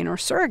campaign or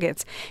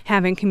surrogates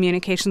having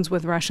communications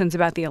with Russians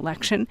about the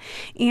election.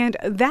 And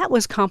that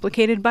was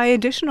complicated by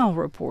additional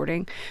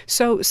reporting.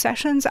 So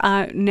Sessions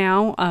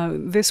now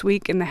this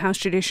week in the House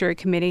Judiciary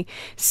Committee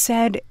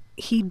said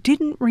he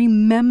didn't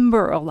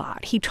remember a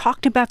lot. He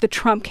talked about the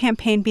Trump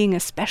campaign being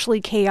especially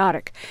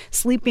chaotic,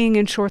 sleep being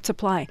in short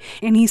supply.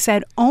 And he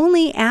said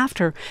only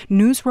after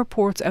news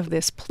reports of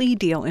this plea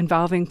deal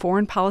involving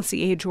foreign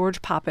policy aide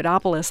George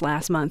Papadopoulos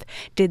last month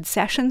did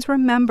Sessions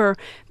remember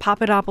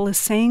Papadopoulos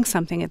saying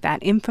something at that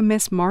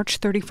infamous March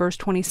 31st,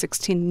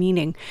 2016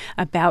 meeting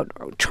about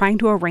trying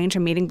to arrange a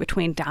meeting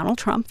between Donald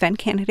Trump, then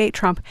candidate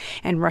Trump,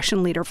 and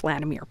Russian leader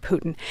Vladimir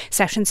Putin.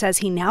 Sessions says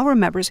he now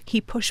remembers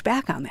he pushed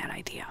back on that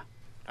idea.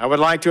 I would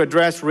like to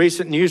address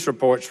recent news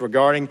reports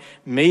regarding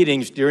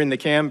meetings during the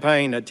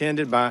campaign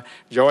attended by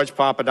George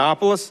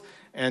Papadopoulos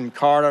and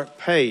Carter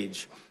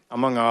Page,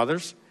 among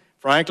others.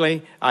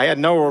 Frankly, I had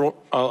no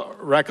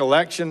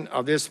recollection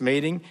of this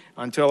meeting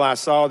until I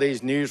saw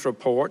these news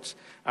reports.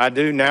 I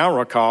do now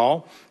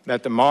recall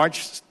that the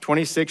March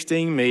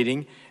 2016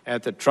 meeting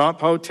at the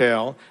Trump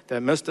Hotel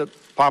that Mr.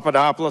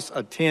 Papadopoulos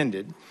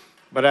attended,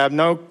 but I have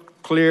no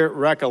clear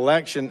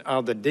recollection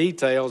of the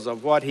details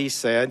of what he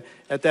said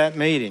at that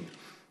meeting.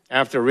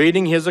 After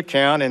reading his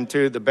account and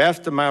to the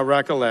best of my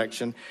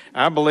recollection,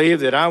 I believe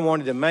that I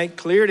wanted to make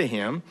clear to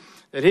him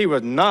that he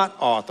was not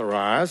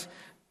authorized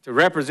to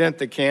represent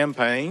the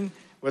campaign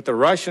with the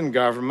Russian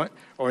government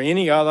or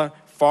any other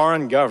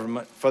foreign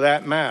government for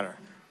that matter.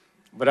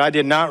 But I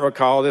did not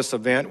recall this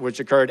event,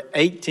 which occurred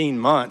 18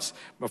 months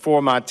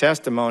before my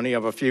testimony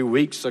of a few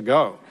weeks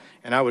ago.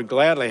 And I would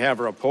gladly have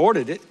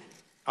reported it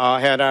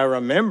had I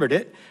remembered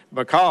it,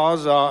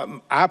 because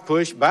I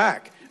pushed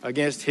back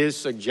against his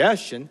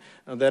suggestion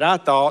that I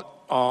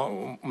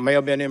thought may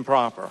have been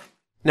improper.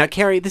 Now,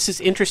 Carrie, this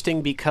is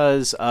interesting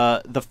because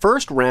the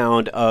first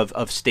round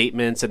of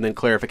statements and then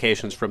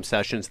clarifications from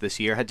Sessions this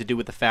year had to do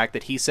with the fact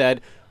that he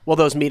said, well,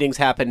 those meetings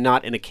happen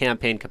not in a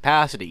campaign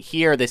capacity.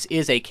 Here, this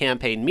is a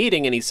campaign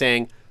meeting, and he's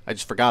saying, I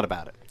just forgot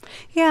about it.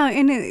 Yeah,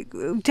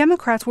 and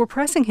Democrats were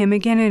pressing him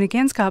again and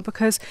again, Scott,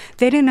 because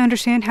they didn't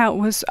understand how it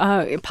was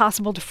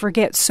possible to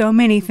forget so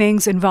many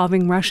things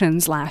involving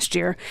Russians last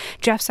year.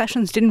 Jeff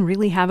Sessions didn't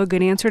really have a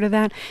good answer to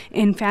that.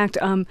 In fact,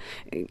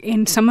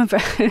 in some of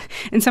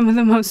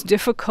the most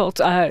difficult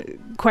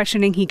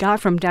questioning he got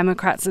from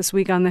Democrats this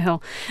week on the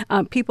Hill,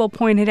 people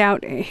pointed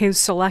out his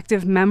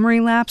selective memory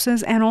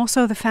lapses and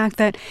also the fact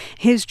that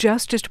his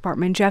Justice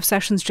Department, Jeff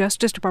Sessions'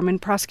 Justice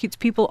Department, prosecutes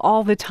people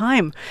all the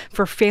time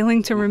for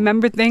failing to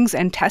remember things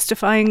and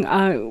testifying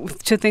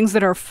to things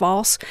that are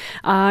false.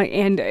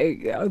 And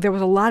there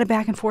was a lot of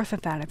back and forth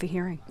at that at the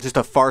hearing. Just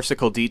a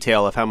farcical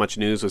detail of how much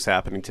news was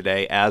happening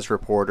today as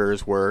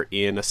reporters were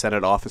in a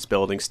Senate office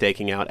building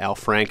staking out Al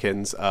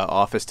Franken's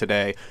office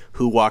today,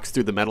 who walks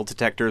through the metal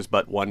detectors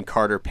but one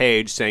Carter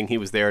Page, saying he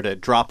was there to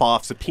drop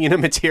off subpoena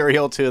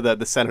material to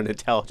the Senate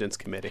Intelligence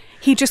Committee.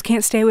 He just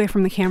can't stay away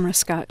from the camera,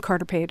 Scott,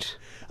 Carter Page.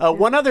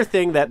 One other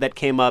thing that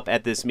came up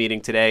at this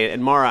meeting today,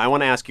 and Mara, I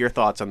want to ask your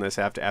thoughts on this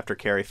after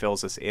Carrie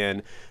fills us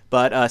in,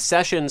 but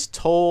Sessions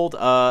told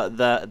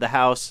the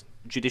House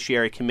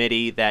Judiciary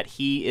Committee that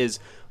he is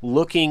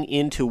looking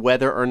into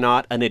whether or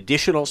not an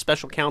additional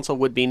special counsel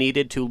would be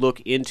needed to look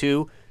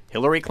into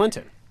Hillary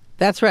Clinton.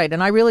 That's right.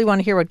 And I really want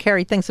to hear what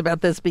Carrie thinks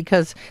about this,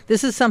 because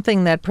this is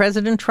something that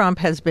President Trump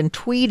has been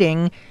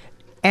tweeting,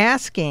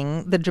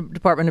 asking the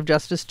Department of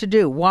Justice to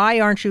do. Why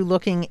aren't you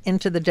looking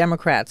into the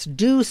Democrats?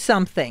 Do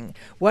something.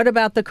 What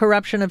about the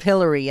corruption of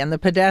Hillary and the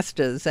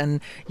Podestas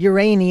and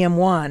Uranium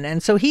One?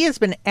 And so he has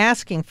been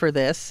asking for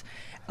this.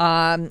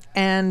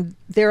 And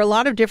there are a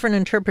lot of different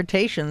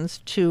interpretations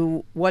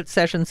to what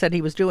Sessions said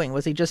he was doing.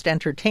 Was he just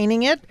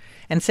entertaining it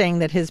and saying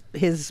that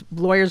his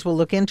lawyers will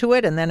look into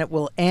it and then it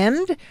will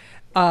end?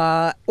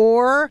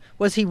 Or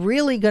was he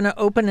really going to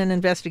open an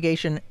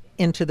investigation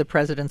into the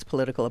president's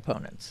political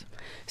opponents?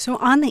 So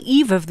on the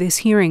eve of this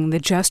hearing, the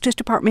Justice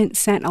Department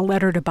sent a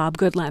letter to Bob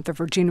Goodlatte, the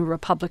Virginia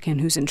Republican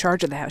who's in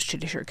charge of the House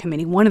Judiciary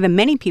Committee, one of the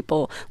many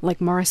people, like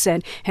Mara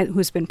said,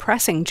 who's been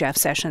pressing Jeff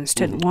Sessions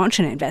to launch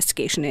an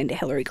investigation into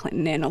Hillary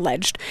Clinton and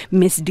alleged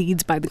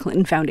misdeeds by the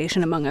Clinton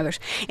Foundation, among others.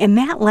 And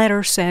that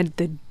letter said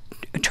the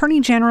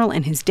Attorney General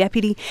and his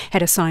deputy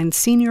had assigned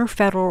senior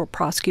federal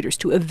prosecutors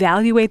to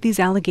evaluate these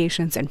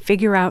allegations and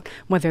figure out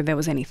whether there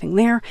was anything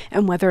there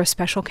and whether a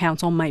special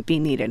counsel might be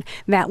needed.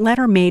 That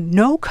letter made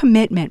no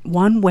commitment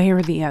one way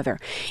or the other.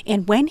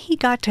 And when he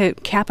got to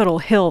Capitol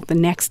Hill the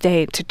next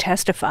day to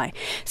testify,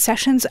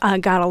 Sessions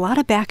got a lot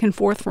of back and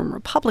forth from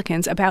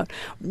Republicans about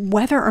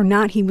whether or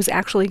not he was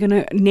actually going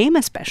to name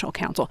a special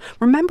counsel.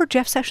 Remember,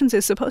 Jeff Sessions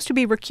is supposed to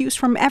be recused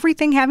from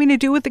everything having to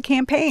do with the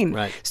campaign,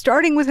 right,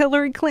 starting with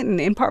Hillary Clinton,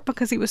 in part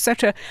because he was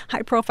such a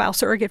high-profile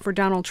surrogate for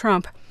Donald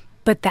Trump.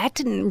 But that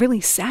didn't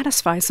really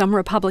satisfy some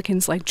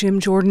Republicans like Jim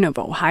Jordan of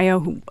Ohio,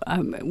 who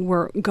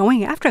were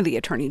going after the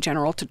Attorney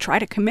General to try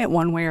to commit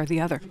one way or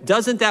the other.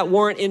 Doesn't that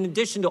warrant, in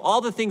addition to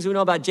all the things we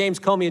know about James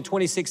Comey in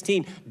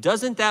 2016,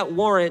 doesn't that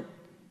warrant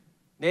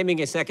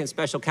naming a second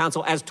special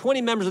counsel, as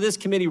 20 members of this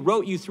committee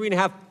wrote you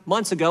 3.5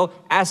 months ago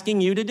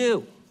asking you to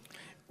do?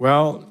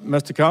 Well,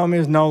 Mr. Comey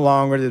is no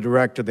longer the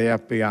director of the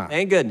FBI.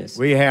 Thank goodness.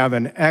 We have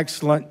an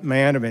excellent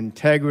man of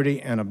integrity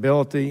and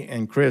ability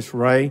in Chris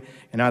Wray,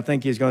 and I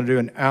think he's going to do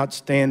an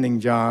outstanding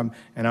job,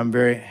 and I'm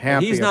very happy about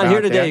that. He's not here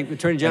today,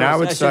 Attorney General. And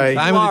I would say, you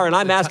are, and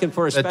I'm asking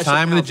for a special counsel. The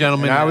time of the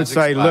gentleman and I would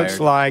say expired. looks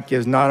like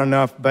is not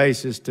enough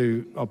basis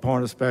to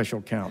appoint a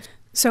special counsel.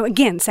 So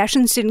again,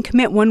 Sessions didn't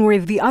commit one way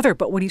or the other,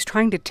 but what he's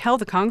trying to tell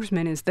the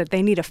congressman is that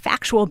they need a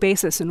factual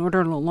basis in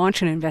order to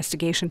launch an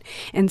investigation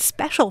and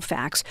special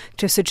facts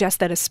to suggest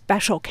that a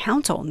special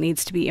counsel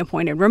needs to be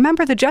appointed.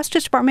 Remember, the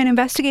Justice Department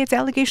investigates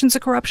allegations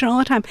of corruption all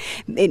the time.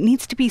 It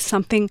needs to be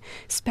something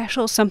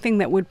special, something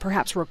that would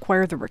perhaps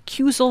require the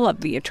recusal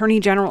of the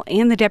Attorney General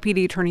and the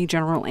Deputy Attorney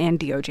General and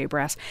DOJ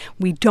brass.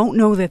 We don't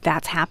know that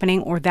that's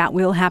happening or that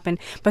will happen,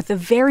 but the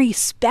very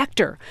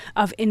specter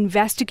of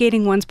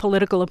investigating one's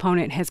political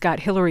opponent has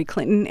got Hillary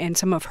Clinton and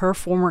some of her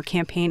former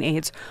campaign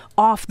aides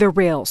off the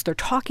rails. They're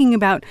talking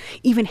about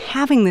even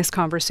having this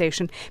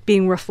conversation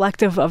being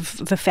reflective of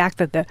the fact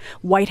that the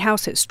White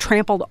House has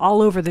trampled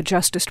all over the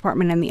Justice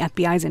Department and the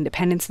FBI's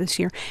independence this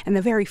year. And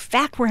the very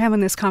fact we're having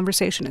this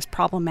conversation is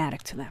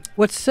problematic to them.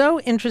 What's so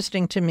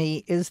interesting to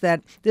me is that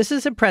this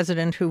is a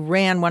president who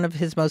ran one of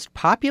his most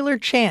popular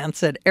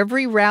chants at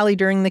every rally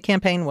during the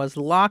campaign was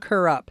lock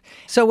her up.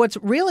 So what's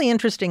really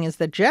interesting is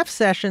that Jeff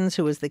Sessions,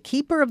 who is the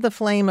keeper of the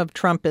flame of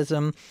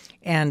Trumpism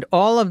and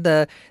all of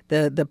the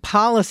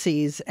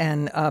policies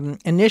and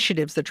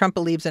initiatives that Trump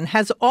believes in,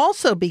 has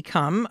also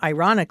become,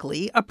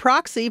 ironically, a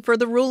proxy for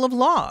the rule of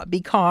law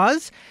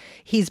because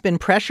he's been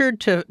pressured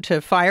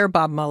to fire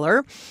Bob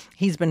Mueller.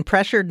 He's been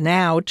pressured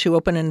now to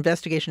open an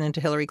investigation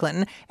into Hillary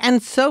Clinton.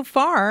 And so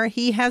far,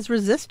 he has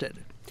resisted.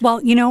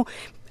 Well, you know,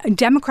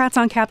 Democrats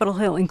on Capitol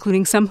Hill,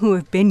 including some who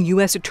have been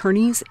U.S.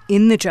 attorneys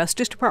in the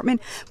Justice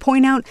Department,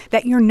 point out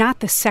that you're not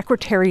the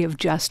Secretary of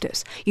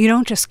Justice. You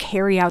don't just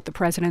carry out the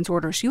president's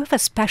orders. You have a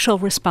special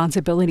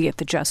responsibility at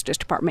the Justice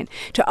Department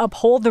to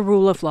uphold the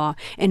rule of law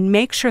and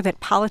make sure that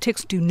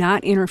politics do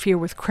not interfere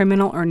with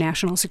criminal or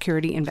national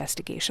security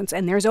investigations.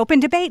 And there's open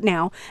debate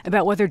now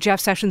about whether Jeff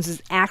Sessions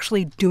is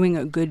actually doing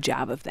a good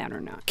job of that or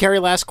not. Carrie,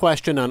 last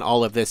question on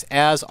all of this.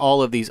 As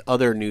all of these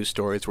other news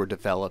stories were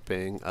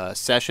developing,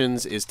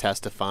 Sessions is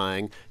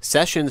testifying.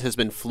 Sessions has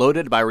been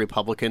floated by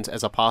Republicans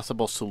as a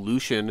possible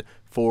solution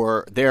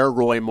for their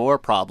Roy Moore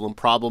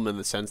problem in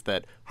the sense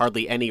that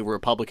hardly any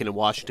Republican in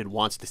Washington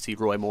wants to see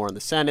Roy Moore in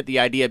the Senate. The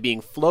idea being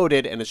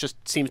floated, and it just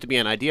seems to be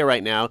an idea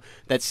right now,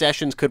 that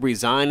Sessions could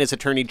resign as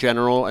Attorney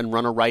General and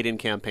run a write-in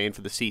campaign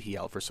for the seat he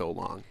held for so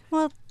long.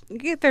 Well,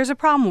 there's a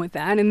problem with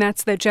that, and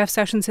that's that Jeff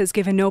Sessions has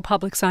given no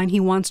public sign he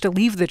wants to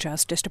leave the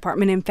Justice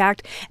Department. In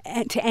fact,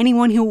 to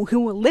anyone who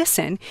will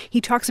listen, he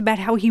talks about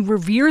how he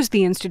reveres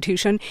the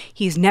institution.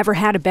 He's never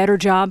had a better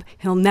job.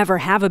 He'll never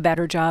have a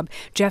better job.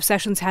 Jeff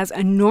Sessions has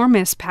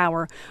enormous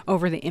power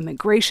over the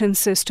immigration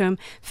system,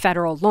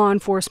 federal law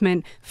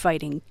enforcement,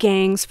 fighting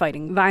gangs,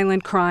 fighting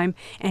violent crime,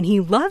 and he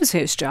loves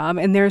his job,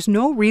 and there's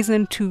no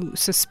reason to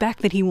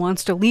suspect that he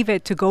wants to leave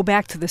it to go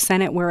back to the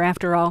Senate, where,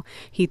 after all,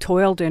 he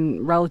toiled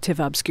in relative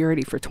obscurity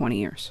for 20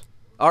 years.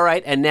 All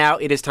right, and now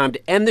it is time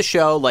to end the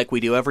show like we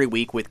do every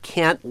week with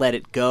Can't Let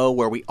It Go,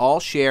 where we all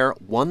share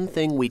one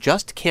thing we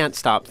just can't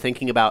stop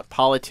thinking about,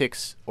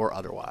 politics or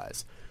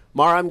otherwise.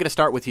 Mara, I'm going to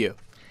start with you.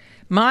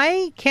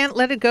 My Can't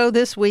Let It Go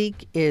this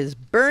week is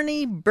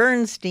Bernie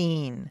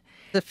Bernstein,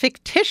 the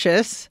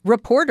fictitious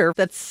reporter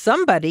that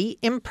somebody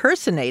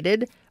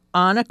impersonated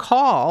on a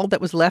call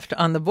that was left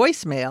on the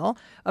voicemail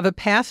of a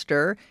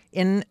pastor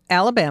in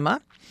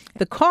Alabama.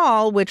 The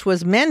call, which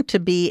was meant to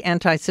be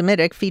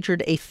anti-Semitic,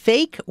 featured a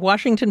fake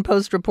Washington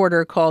Post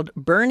reporter called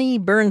Bernie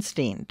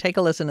Bernstein. Take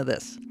a listen to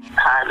this.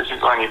 Hi, this is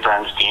Bernie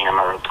Bernstein. I'm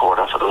a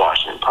reporter for the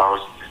Washington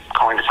Post.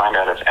 Calling to find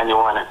out if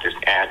anyone at this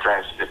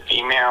address is a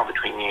female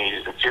between the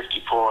ages of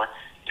 54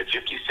 to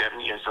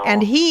 57 years old.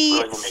 And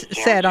he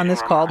said on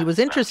this call he was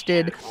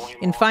interested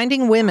in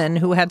finding women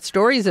who had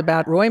stories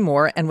about Roy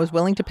Moore and was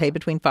willing to pay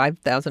between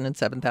 $5,000 and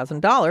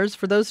 $7,000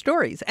 for those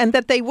stories, and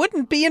that they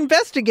wouldn't be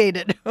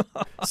investigated.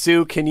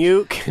 Sue, can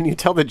you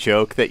tell the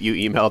joke that you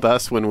emailed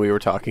us when we were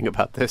talking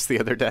about this the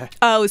other day?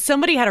 Oh,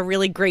 somebody had a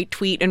really great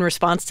tweet in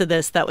response to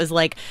this that was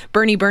like,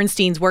 Bernie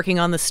Bernstein's working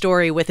on the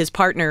story with his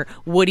partner,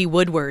 Woody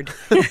Woodward.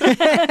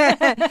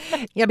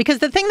 Yeah, because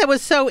the thing that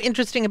was so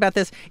interesting about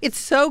this, it's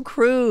so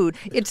crude.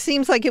 It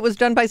seems like it was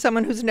done by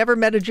someone who's never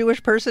met a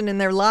Jewish person in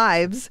their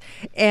lives.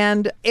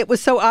 And it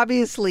was so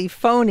obviously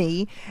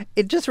phony.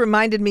 It just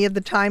reminded me of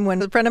the time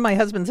when a friend of my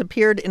husband's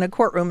appeared in a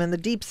courtroom in the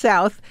Deep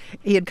South.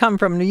 He had come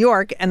from New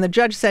York, and the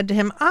judge said to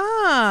him,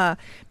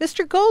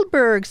 Mr.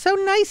 Goldberg, so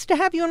nice to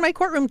have you in my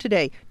courtroom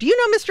today. Do you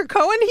know Mr.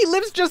 Cohen? He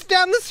lives just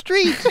down the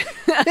street.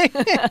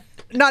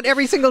 Not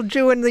every single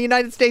Jew in the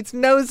United States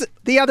knows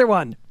the other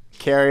one.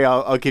 Carrie,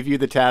 I'll give you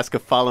the task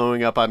of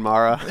following up on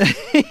Mara.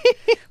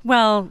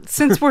 Well,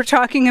 since we're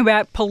talking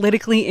about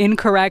politically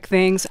incorrect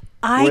things,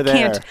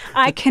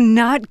 I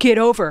cannot get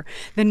over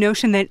the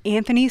notion that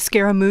Anthony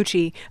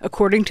Scaramucci,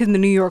 according to the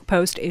New York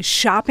Post, is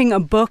shopping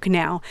a book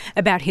now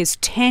about his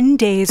 10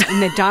 days in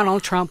the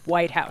Donald Trump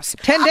White House.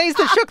 10 days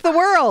that shook the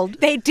world.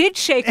 They did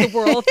shake the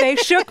world. They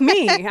shook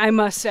me, I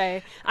must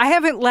say. I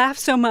haven't laughed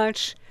so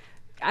much,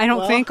 I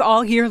don't think,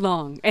 all year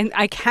long. And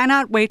I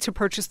cannot wait to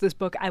purchase this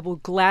book. I will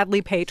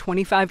gladly pay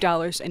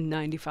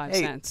 $25.95.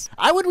 Hey,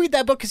 I would read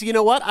that book because, you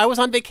know what? I was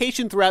on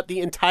vacation throughout the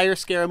entire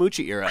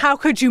Scaramucci era. How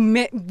could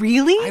you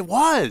really? I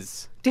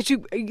was. Did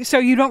you? So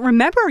you don't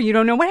remember? Or you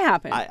don't know what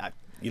happened?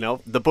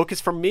 The book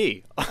is from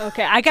me.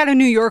 Okay, I got a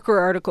New Yorker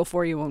article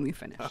for you when we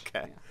finish.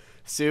 Okay. Yeah.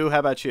 Sue, how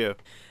about you?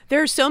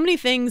 There are so many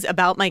things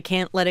about my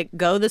Can't Let It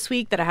Go this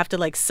week that I have to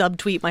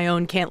subtweet my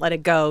own Can't Let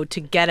It Go to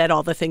get at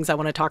all the things I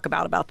want to talk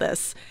about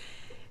this.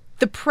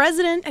 The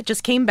president had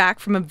just came back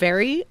from a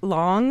very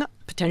long,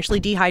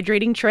 potentially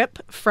dehydrating trip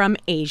from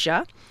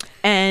Asia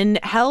and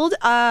had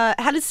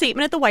a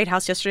statement at the White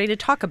House yesterday to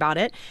talk about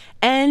it.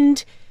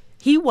 And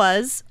he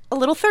was a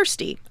little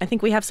thirsty. I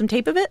think we have some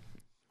tape of it.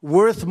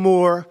 Worth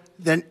more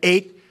than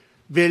 $8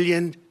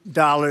 billion,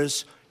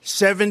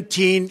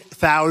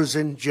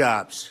 17,000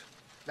 jobs.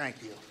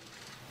 Thank you.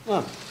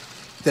 Oh,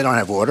 they don't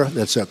have water.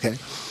 That's okay.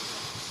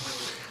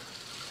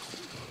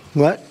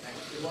 What?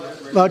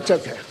 No, it's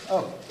okay.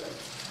 Oh.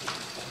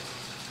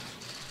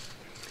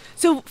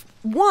 So,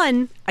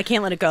 one, I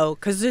can't let it go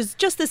because there's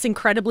just this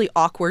incredibly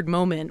awkward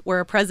moment where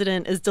a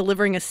president is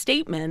delivering a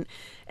statement,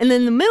 and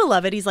then in the middle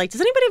of it, he's like,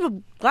 "Does anybody have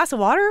a glass of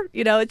water?"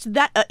 It's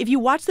that. If you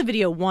watch the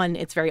video, one,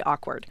 it's very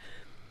awkward.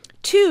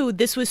 Two,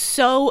 this was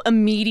so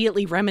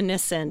immediately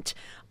reminiscent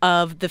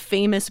of the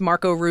famous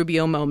Marco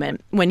Rubio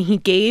moment when he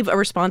gave a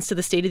response to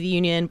the State of the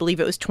Union, I believe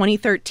it was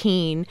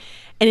 2013,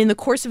 and in the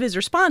course of his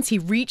response, he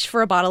reached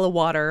for a bottle of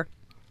water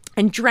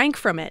and drank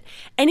from it.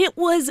 And it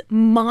was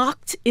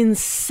mocked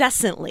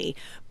incessantly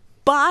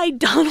by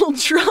Donald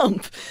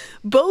Trump,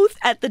 both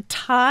at the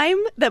time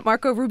that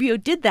Marco Rubio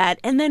did that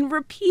and then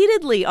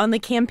repeatedly on the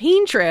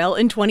campaign trail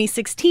in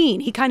 2016.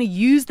 He kind of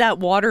used that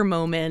water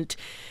moment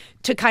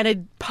to kind of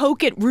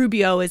poke at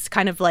Rubio as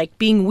kind of like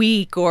being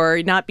weak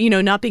or not being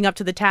up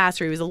to the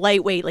task, or he was a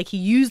lightweight. Like, he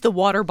used the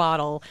water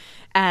bottle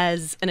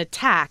as an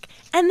attack.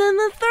 And then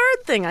the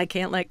third thing I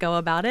can't let go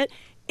about it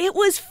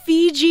was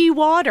Fiji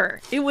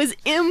water. It was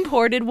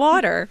imported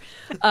water,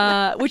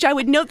 which I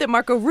would note that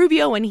Marco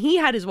Rubio, when he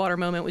had his water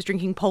moment, was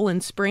drinking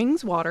Poland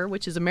Springs water,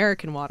 which is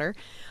American water.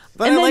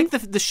 But I like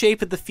the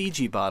shape of the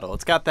Fiji bottle.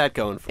 It's got that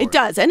going for it. It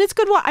does, and it's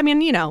good water. I mean,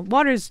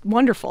 water's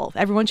wonderful.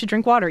 Everyone should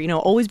drink water.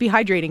 Always be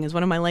hydrating is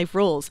one of my life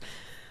rules.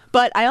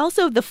 But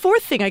the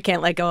fourth thing I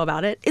can't let go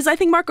about it is I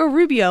think Marco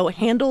Rubio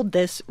handled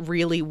this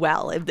really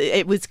well.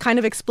 It was kind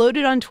of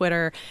exploded on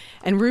Twitter,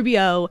 and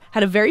Rubio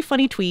had a very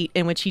funny tweet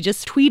in which he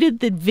just tweeted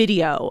the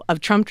video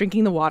of Trump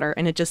drinking the water,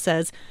 and it just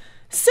says,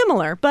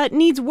 "Similar, but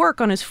needs work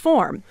on his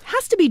form.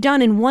 Has to be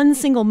done in one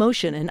single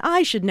motion, and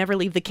I should never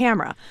leave the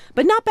camera.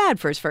 But not bad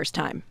for his first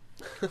time."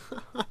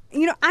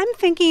 I'm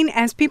thinking,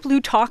 as people who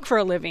talk for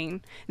a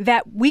living,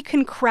 that we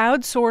can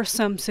crowdsource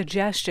some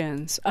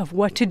suggestions of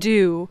what to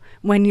do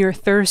when you're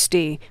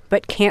thirsty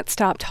but can't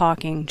stop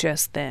talking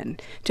just then,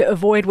 to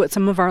avoid what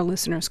some of our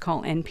listeners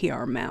call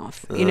NPR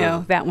mouth.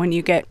 That when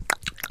you get...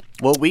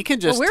 Well, we can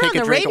just take a drink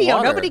of water. We're on the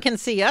radio. Nobody can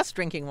see us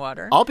drinking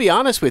water. I'll be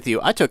honest with you.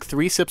 I took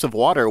 3 sips of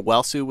water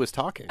while Sue was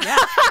talking. Yeah.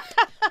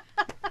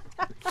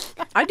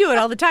 I do it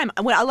all the time.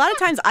 A lot of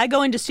times I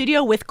go into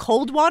studio with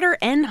cold water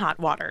and hot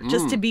water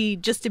just to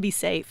be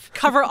safe.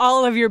 Cover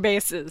all of your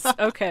bases.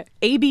 Okay.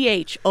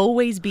 ABH,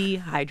 always be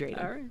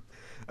hydrated.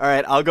 All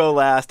right, I'll go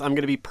last. I'm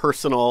going to be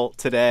personal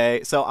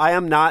today. So I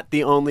am not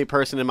the only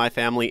person in my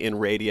family in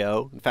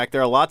radio. In fact,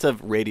 there are lots of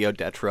radio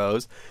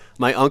detros.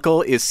 My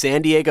uncle is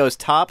San Diego's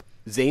top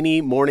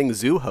zany morning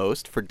zoo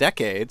host for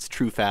decades,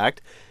 true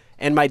fact.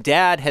 And my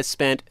dad has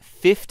spent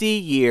 50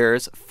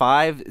 years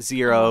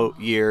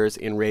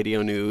in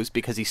radio news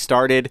because he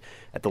started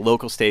at the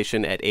local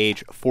station at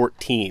age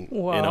 14 in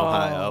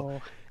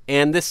Ohio.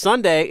 And this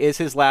Sunday is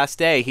his last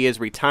day. He is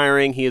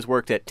retiring. He has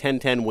worked at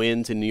 1010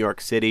 Winds in New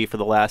York City for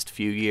the last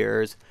few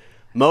years.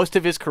 Most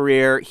of his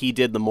career, he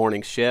did the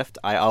morning shift.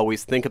 I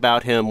always think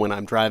about him when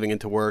I'm driving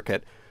into work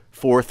at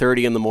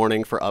 4:30 in the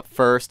morning for Up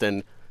First,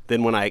 and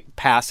then when I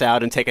pass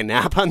out and take a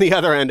nap on the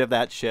other end of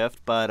that shift.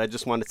 But I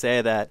just want to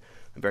say that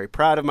I'm very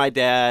proud of my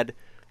dad.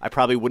 I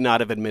probably would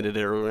not have admitted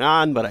it early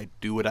on, but I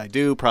do what I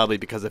do, probably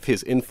because of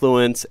his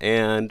influence.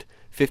 And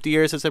 50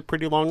 years is a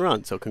pretty long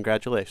run, so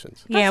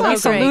congratulations. Yeah, we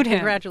salute him.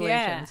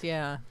 Congratulations,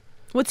 yeah.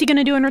 What's he going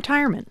to do in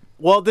retirement?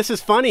 Well, this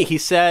is funny.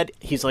 He's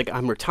like,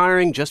 I'm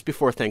retiring just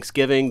before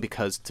Thanksgiving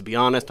because, to be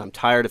honest, I'm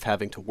tired of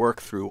having to work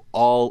through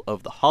all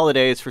of the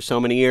holidays for so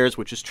many years,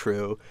 which is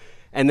true.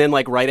 And then,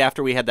 right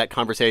after we had that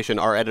conversation,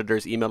 our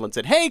editors emailed and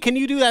said, "Hey, can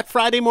you do that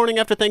Friday morning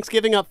after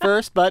Thanksgiving Up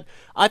First?" But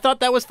I thought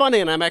that was funny,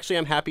 and I'm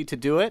happy to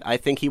do it. I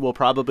think he will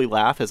probably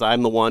laugh, as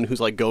I'm the one who's,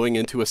 going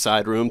into a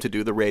side room to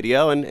do the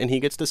radio, and he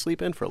gets to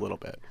sleep in for a little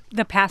bit.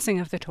 The passing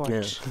of the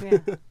torch. Yeah.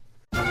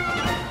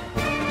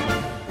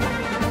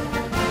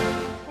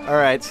 All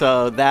right,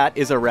 so that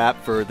is a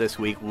wrap for this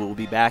week. We'll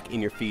be back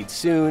in your feed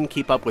soon.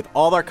 Keep up with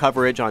all our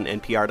coverage on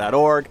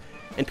NPR.org.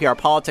 NPR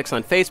Politics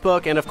on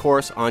Facebook, and of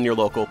course on your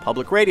local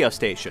public radio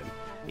station.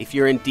 If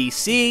you're in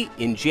D.C.,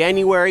 in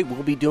January,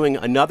 we'll be doing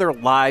another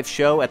live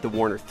show at the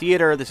Warner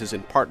Theater. This is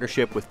in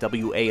partnership with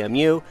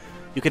WAMU.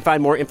 You can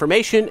find more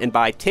information and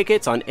buy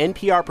tickets on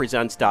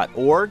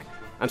nprpresents.org.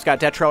 I'm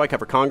Scott Detrow. I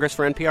cover Congress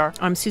for NPR.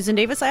 I'm Susan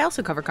Davis. I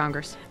also cover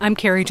Congress. I'm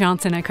Carrie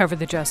Johnson. I cover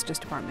the Justice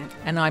Department.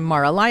 And I'm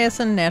Mara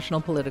Liasson, national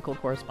political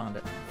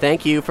correspondent.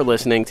 Thank you for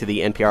listening to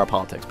the NPR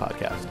Politics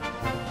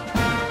Podcast.